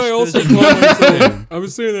 that's what I also Just call doesn't myself. happen. I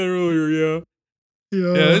was saying that earlier, yeah.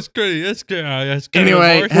 Yeah, that's good. That's good. That's kind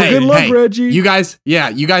Anyway, of hey, good luck, hey, Reggie. you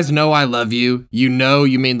guys know I love you. You know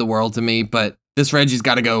you mean the world to me, but this Reggie's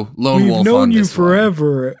got to go lone We've wolf known on you this one.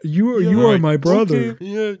 forever. You Yeah, are right. my brother. Okay.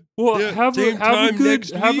 Yeah. Well, Yeah, have same time a good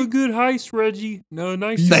next have a week. good heist, Reggie. No,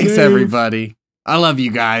 nice. Be Thanks, safe. everybody. I love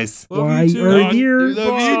you guys. Love Why you too. are Love you you Bye.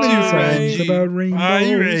 too, songs Reggie. about rainbows?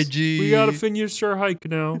 Hi, Reggie. We gotta finish our hike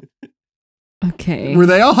now. Okay. Were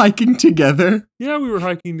they all hiking together? Yeah, we were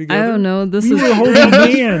hiking together. I don't know. This We is were holding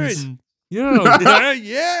hands. Yeah,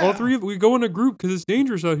 Yeah. all three of we go in a group because it's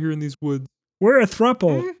dangerous out here in these woods. We're a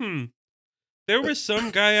thruple. Mhm. There was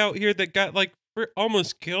some guy out here that got like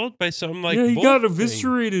almost killed by some like yeah, he wolf got thing.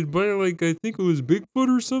 eviscerated by like I think it was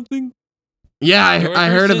Bigfoot or something. Yeah, I Ever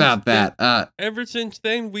heard since about then- that. Ever since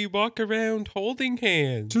then, we walk around holding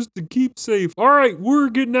hands. Just to keep safe. All right, we're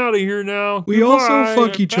getting out of here now. We also Goodbye.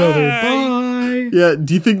 fuck each other. Bye. Bye. Yeah,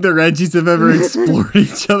 do you think the Reggies have ever explored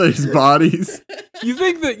each other's bodies? You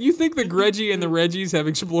think the Greggie and the Reggies have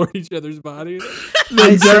explored each other's bodies?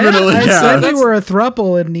 They definitely I said have. we were a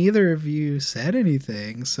thruple, and neither of you said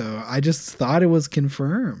anything, so I just thought it was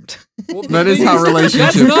confirmed. Well, That the is thing how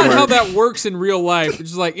relationships That's not work. how that works in real life.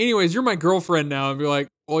 It's just like, anyways, you're my girlfriend now, and be like,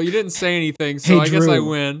 well, you didn't say anything, so Hey, I guess I Drew.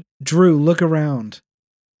 win. Drew, look around.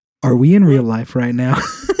 Are we in real life right now?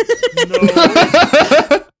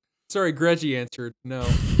 No. Sorry, Greggy answered. No.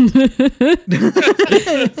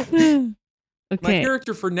 My Okay.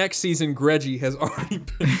 character for next season, Greggy, has already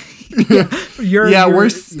been.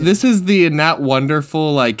 This is the Not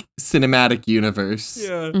Wonderful like cinematic universe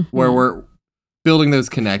Yeah. where Mhm. we're building those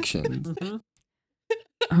connections. Mhm.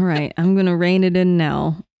 All right, I'm gonna rein it in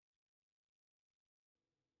now.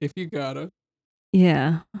 If you gotta.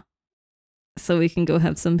 Yeah. So we can go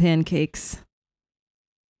have some pancakes.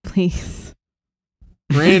 Please.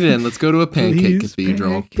 Brandon, let's go to a pancake Please,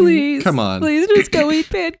 cathedral. pancake. Please. Come on. Please just go eat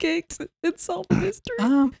pancakes and solve the mystery.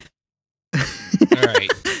 All right.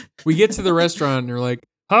 We get to the restaurant and they're like,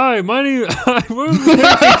 "Hi, my name I will be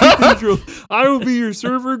Cathedral. I will be your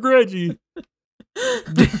server, Greggy."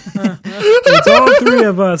 It's all three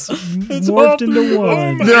of us morphed into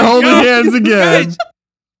one. my They're holding God. hands again.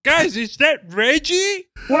 Guys, is that Reggie?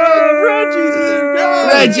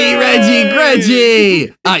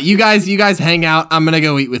 Reggie. You guys hang out. I'm gonna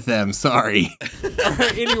go eat with them. Sorry. All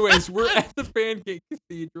right, anyways, we're at the Pancake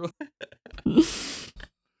Cathedral.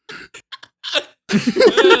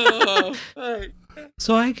 Oh,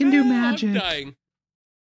 So I can do I'm magic. dying.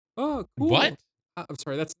 Oh, cool. What? I'm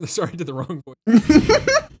sorry. Sorry, I did the wrong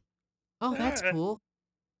voice. Oh, that's cool.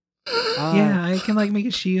 Yeah, I can like make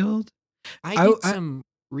a shield. I did some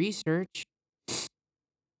research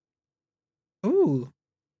Ooh.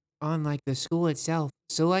 on like the school itself.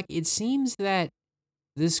 So like it seems that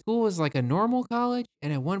the school was like a normal college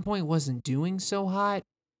and at one point wasn't doing so hot.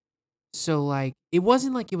 So like it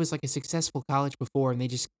wasn't like it was like a successful college before and they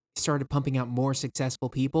just started pumping out more successful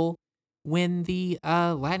people. When the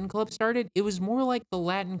Latin club started, it was more like the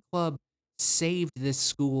Latin club saved this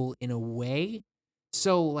school in a way.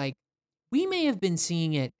 So like we may have been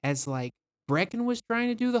seeing it as like Brecken was trying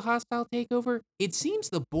to do the hostile takeover. It seems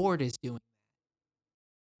the board is doing.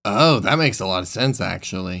 Oh, that makes a lot of sense,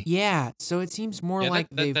 actually. Yeah, so it seems more like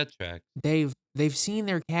that tracks. they've seen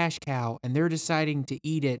their cash cow and they're deciding to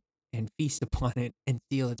eat it and feast upon it and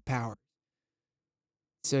steal its power.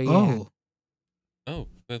 So yeah, Oh. Oh,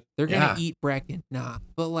 they're gonna Yeah. eat Brecken. Nah,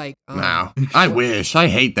 but like, Wow. I wish. I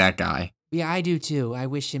hate that guy. yeah, I do too. I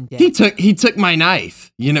wish him dead. He took my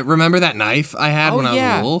knife. You know, remember that knife I had when I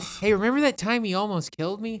was a wolf? Hey, remember that time he almost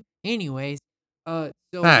killed me? Anyways, so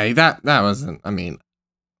Hey, that wasn't. I mean,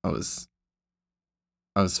 I was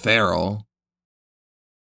feral.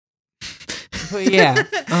 but yeah.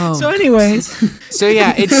 So anyways, So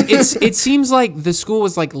yeah, it seems like the school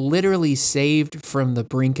was like literally saved from the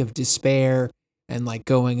brink of despair and like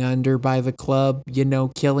going under by the club, you know,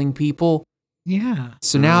 killing people. yeah.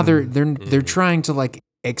 So now they're trying to like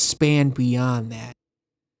expand beyond that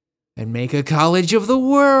and make a college of the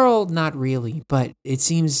world. Not really, but it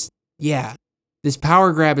seems this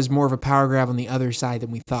power grab is more of a power grab on the other side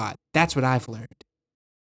than we thought. That's what I've learned.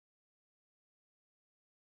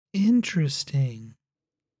 Interesting.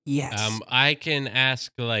 Yes. I can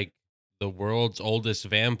ask like the world's oldest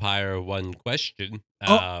vampire one question.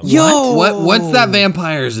 Yo! What's that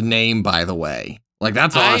vampire's name, by the way? Like,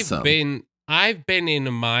 that's awesome. I've been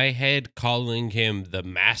in my head calling him the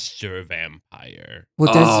master vampire. What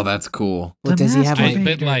Oh, that's cool. what The does he have? master Like,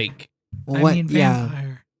 But Vader. like, what? Yeah.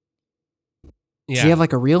 Vampire. Does he have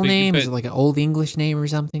like a real But- name? Is but- it like an old English name or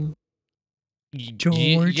something?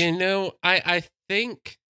 George. You know, I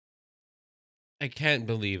think I can't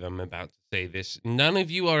believe I'm about to say this. None of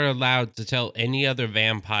you are allowed to tell any other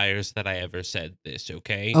vampires that I ever said this,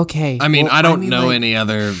 okay? Okay. I mean, well, I don't know like, any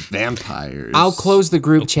other vampires. I'll close the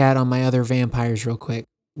group chat on my other vampires real quick.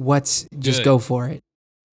 Just Good. go for it.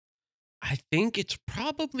 I think it's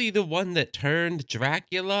probably the one that turned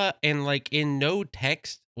Dracula, and like in no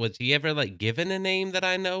text was he ever like given a name that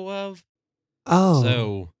I know of. Oh.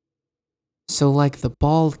 So So like the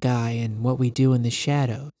bald guy in What We Do in the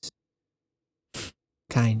Shadows.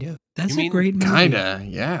 Kind of. That's You a mean great movie. Kinda,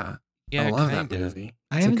 yeah. yeah, I love kind that of. movie.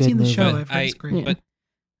 I It's a haven't good seen the movie. show. But I've heard it's great. Yeah. But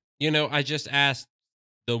you know, I just asked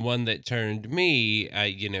the one that turned me,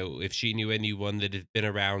 you know, if she knew anyone that had been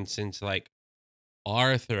around since like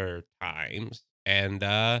Arthur times,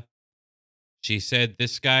 and she said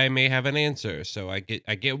this guy may have an answer. So I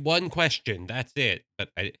get one question. That's it. But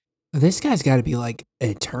This guy's got to be like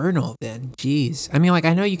eternal then. Jeez. I mean, like,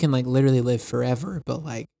 I know you can like literally live forever, but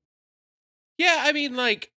like, yeah, I mean,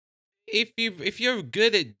 like if you're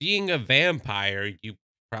good at being a vampire, you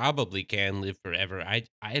probably can live forever. I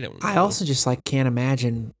don't know. I also just like can't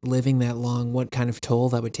imagine living that long, what kind of toll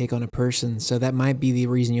that would take on a person. So that might be the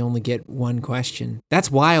reason you only get one question.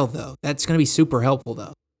 That's wild though. That's going to be super helpful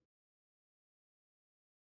though.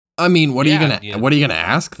 I mean, what are Yeah, you gonna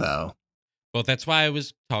ask though? Well, that's why I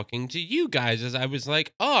was talking to you guys, as I was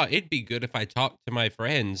like, oh, it'd be good if I talked to my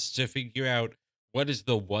friends to figure out what is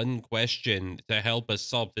the one question to help us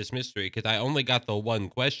solve this mystery. Because I only got the one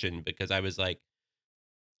question because I was like,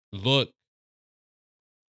 look,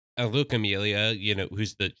 Amelia,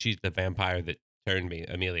 she's the vampire that turned me,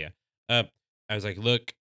 Amelia. I was like,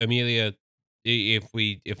 look, Amelia,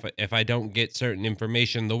 if I don't get certain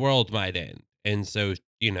information, the world might end. And so,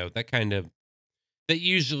 that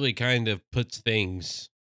usually kind of puts things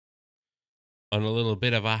on a little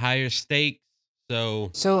bit of a higher stake.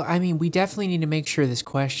 So I mean, we definitely need to make sure this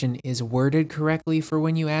question is worded correctly for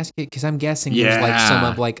when you ask it, because I'm guessing there's like some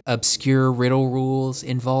of like obscure riddle rules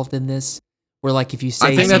involved in this, where like if you say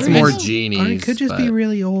I think that's something- more Or genies. it could just be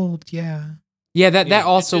really old. Yeah. Yeah, that Yeah,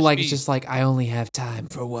 also it'd just like be- it's just like I only have time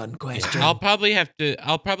for one question. I'll probably have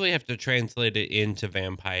to translate it into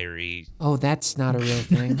vampire-y. Oh, that's not a real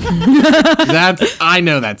thing. I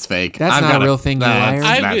know that's fake. That's I've not got a real thing, you liar.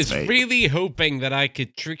 I that's was fake. really hoping that I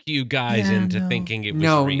could trick you guys Yeah, into no. thinking it was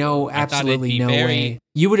No, real. no, I thought it'd absolutely be no very- way.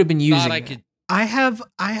 You would have been using Thought I that. could. I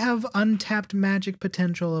have untapped magic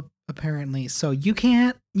potential apparently, so you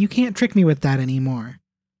can't trick me with that anymore.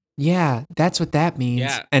 Yeah, that's what that means.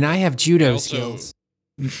 Yeah. And I have judo I also- skills.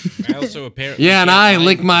 I also apparently. Yeah, and can't I find-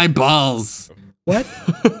 lick my balls. What?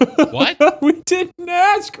 What? We didn't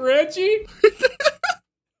ask, Reggie.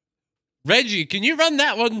 Reggie, can you run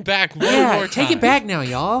that one back one Yeah, more time? take it back now,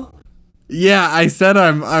 y'all. Yeah, I said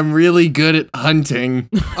I'm really good at hunting.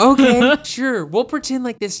 Okay, sure. We'll pretend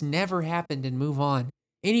like this never happened and move on.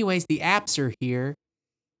 Anyways, the apps are here.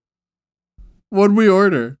 What'd we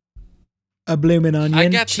order? A bloomin' onion. I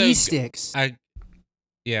got Cheese those- sticks. I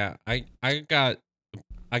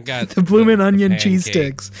got the bloomin' the onion cheese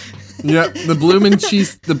pancake. sticks. Yep, the bloomin'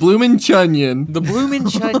 cheese, the bloomin' chunion. The bloomin'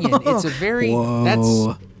 chunion. It's a very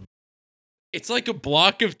Whoa. It's like a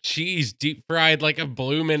block of cheese deep fried like a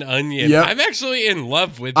bloomin' onion. Yep. I'm actually in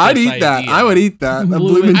love with I'd this eat that. idea. I would eat that. A Bloomin'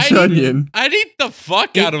 bloomin' I'd eat- chunion. I'd eat the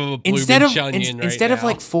fuck out of a bloomin' instead of chunion right instead of now.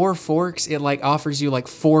 like 4 forks, it like offers you like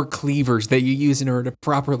 4 cleavers that you use in order to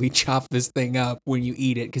properly chop this thing up when you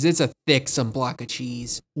eat it, because it's a thick some block of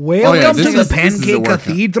cheese. Welcome this to the is a Pancake workout.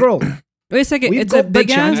 Cathedral. Wait a second. We've It's a got the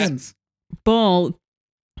big ass chunions. ball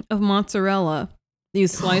of mozzarella. You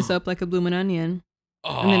slice up like a bloomin' onion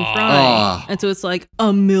and then Aw. fry. Oh. And so it's like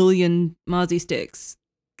a million mozzie sticks.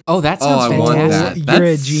 Oh, that Oh, sounds I want fantastic. that. You're a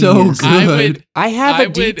That's so genius. good. I would I have I a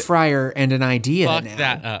deep would fryer and an idea fuck now.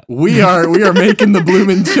 that up. We are making the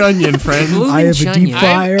bloomin' chunion, friends. Bloomin' I have a deep chunion.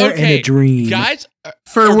 fryer and okay, a dream. Guys,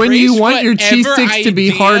 For when you erase want your cheese whatever sticks to be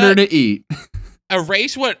idea- harder to eat.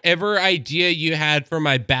 erase whatever idea you had for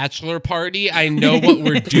my bachelor party. I know what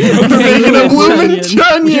we're doing. We're making a bloomin' Chunion.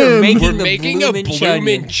 chunion. making- We're the making a bloomin'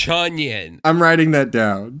 bloomin' chunion. I'm writing that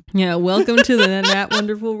down. Yeah, welcome to that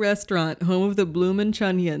wonderful restaurant, home of the bloomin'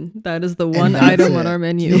 chunion. That is the one that's item it. on our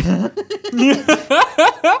menu.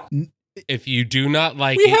 If you do not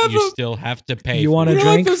like We have it, you a- still have to pay. You for want a it. You know,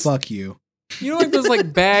 like drink? those- Fuck you. You know, like those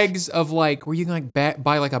like bags of like where you can like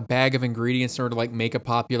buy like a bag of ingredients in order to like make a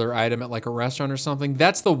popular item at like a restaurant or something.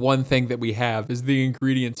 That's the one thing that we have is the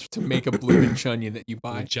ingredients to make a bloomin' chunion that you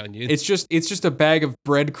buy. Chunion. It's just a bag of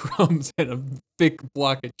breadcrumbs and a thick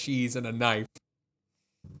block of cheese and a knife.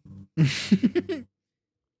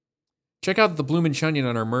 Check out the bloomin' chunion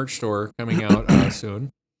on our merch store coming out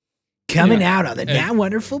soon. Coming Yeah. out of the That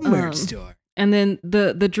Wonderful merch store. And then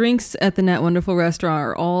the drinks at the Net Wonderful restaurant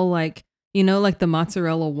are all like, like the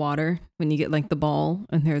mozzarella water when you get like the ball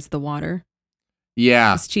and there's the water.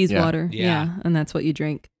 Yeah. It's cheese yeah. water. Yeah. Yeah. And that's what you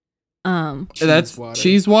drink. That's water.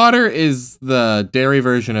 cheese water is the dairy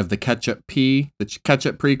version of the ketchup pea, the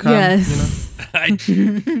ketchup pre-cum. yes.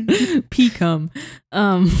 Pea cum.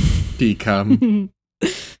 Pea cum.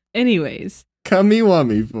 Anyways. Cummy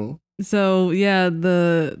wummy full. So yeah,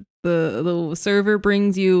 the server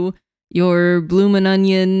brings you your bloomin'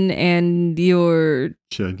 onion and your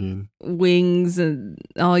Chunion. wings and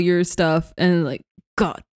all your stuff, and like,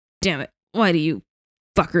 God damn it, why do you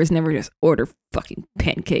fuckers never just order fucking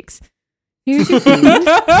pancakes? Here's your food.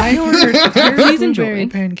 I ordered Please blueberry enjoy.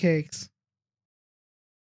 pancakes.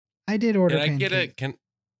 I did order Can I get pancakes.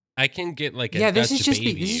 I can get like a Yeah, this Dutch is just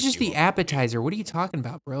baby this is if just you the want. appetizer. What are you talking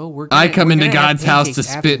about, bro? We're I gonna- come we're into gonna have God's house to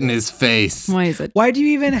pancakes after spit in this. his face. Why is it? Why do you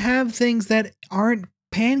even have things that aren't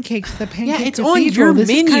pancakes? The pancake it's on cathedral. your This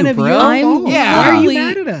is menu, kind of bro. your I'm- fault. yeah. Why are you Literally,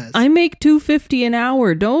 mad at us? I make $2.50 an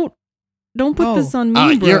hour. Don't put Oh. this on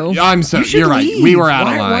me, bro. I'm so You should you're right. leave. We were out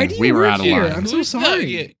of Why line. do you We were work out of here? line. I'm so Who's the- sorry.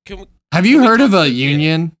 yeah, can Have you we heard of talk a about-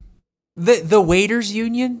 union? The waiters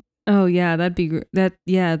union, Oh yeah, that'd be that.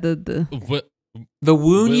 Yeah, the Wi- the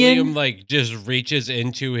William woonion. like just reaches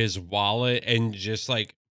into his wallet and just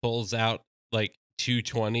like pulls out like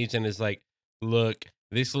 220s and is like, look,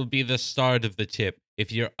 this will be the start of the tip.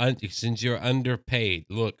 If you're since you're underpaid,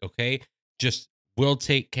 look, okay, just we'll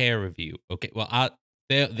take care of you. Okay, well,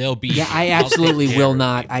 they'll be. Yeah, here. I I'll take absolutely care will of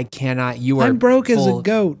not. you. I cannot. You are I'm broke as a full-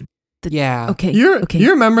 goat. Yeah. Okay. okay. You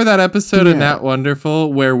remember that episode of Yeah. Nat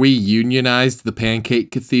Wonderful where we unionized the Pancake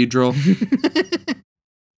Cathedral?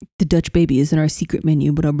 The Dutch baby isn't our secret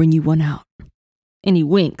menu, but I'll bring you one out. And he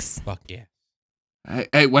winks. Fuck yeah.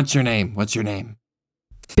 Hey, what's your name? What's your name?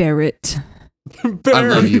 Barrett. I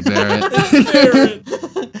love you, Barrett.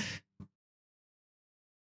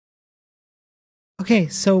 Okay,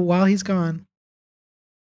 so while he's gone,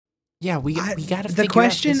 Yeah, we got to figure the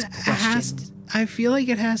question out this question. I feel like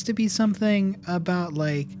it has to be something about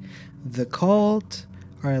like the cult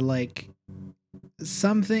or like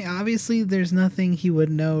something. Obviously, there's nothing he would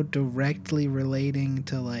know directly relating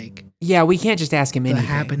to like Yeah, we can't just ask him the anything.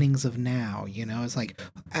 happenings of now. You know, it's like,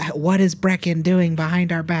 what is Brecken doing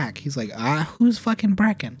behind our back? He's like, who's fucking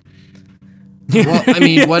Brecken? Well, I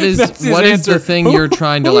mean, what is That's his the answer. thing you're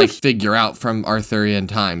trying to like figure out from Arthurian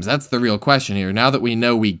times? That's the real question here. Now that we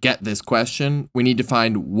know we get this question, we need to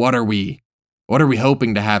find what are we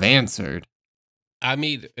hoping to have answered? I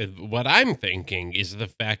mean, what I'm thinking is the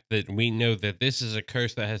fact that we know that this is a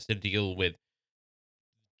curse that has to deal with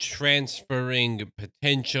transferring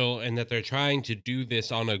potential and that they're trying to do this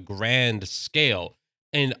on a grand scale.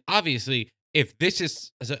 And obviously, if this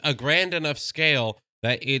is a grand enough scale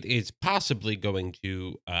that it is possibly going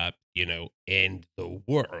to, end the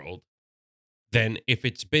world, then if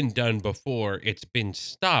it's been done before, it's been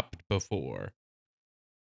stopped before.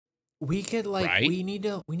 We could like Right? we need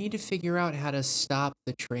to figure out how to stop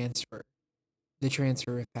the transfer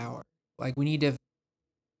of power. Like we need to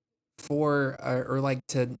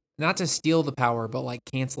to not to steal the power, but like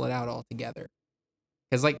cancel it out altogether.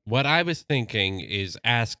 Because like What I was thinking is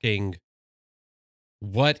asking,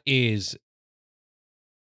 what is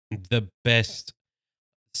the best,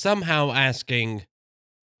 somehow asking,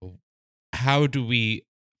 how do we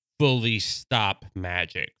fully stop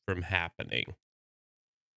magic from happening?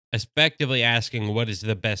 Effectively asking, what is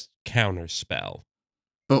the best counter spell?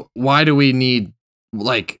 But why do we need,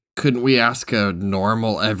 like, couldn't we ask a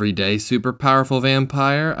normal, everyday, super powerful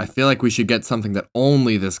vampire? I feel like we should get something that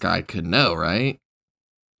only this guy could know, right?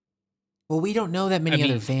 well, we don't know that many I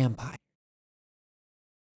mean- other vampires.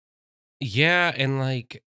 Yeah, and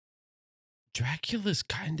like, Dracula's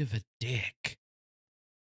kind of a dick.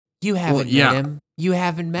 You haven't yeah. met him. You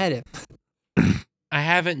haven't met him. I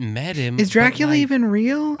haven't met him. Is but, Dracula like, even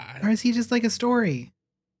real, I- or is he just like a story?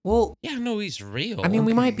 Well, Yeah, no, he's real. I mean,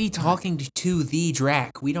 we Okay, might be alright. talking to the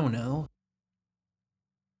Drac. We don't know.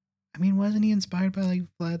 I mean, wasn't he inspired by like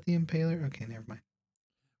Vlad the Impaler? Okay, never mind.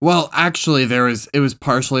 Well, actually, it was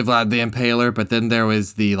partially Vlad the Impaler, but then there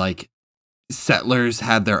was the, like, settlers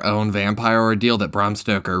had their own vampire ordeal that Bram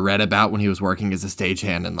Stoker read about when he was working as a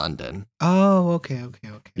stagehand in London. Oh, okay.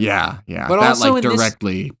 Yeah. But that, also like, in this-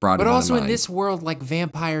 directly brought But it also to in mind. this world, like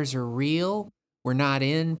vampires are real. We're not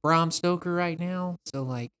in Bram Stoker right now, so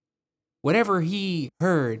like whatever he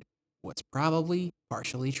heard was probably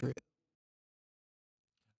partially true.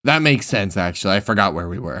 That makes sense, actually. I forgot where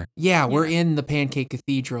we were. Yeah, we're in the Pancake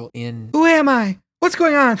Cathedral in. Who am I? What's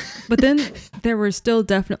going on? But then there were still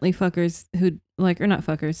definitely fuckers who, like, or not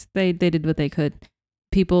fuckers, they did what they could.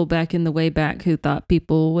 People back in the way back who thought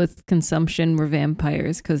people with consumption were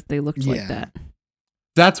vampires because they looked Yeah. like that.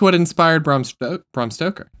 That's what inspired Bram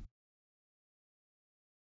Stoker.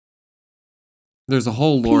 There's a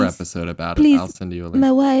whole lore Please, episode about please, it. I'll send you a link.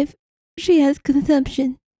 My wife, she has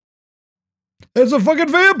consumption. It's a fucking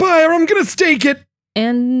vampire. I'm gonna stake it.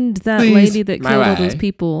 And that Please, lady that my killed all those wife.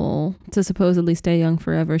 people to supposedly stay young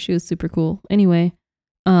forever, she was super cool. Anyway,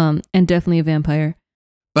 and definitely a vampire.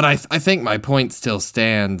 But I think my point still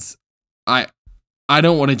stands. I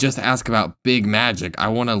don't want to just ask about big magic. I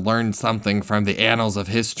want to learn something from the annals of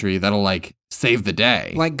history that'll, like, save the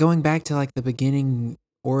day. Like going back to like the beginning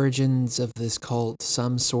origins of this cult,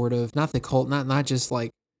 some sort of not the cult, not just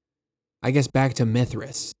like I guess back to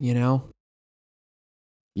Mithras, you know?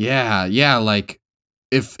 Yeah, like,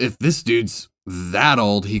 if this dude's that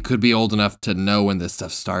old, he could be old enough to know when this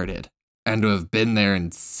stuff started and to have been there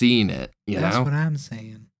and seen it, you That's know? what I'm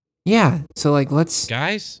saying. Yeah. So like let's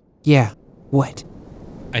Guys, yeah. What?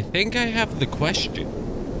 I think I have the question.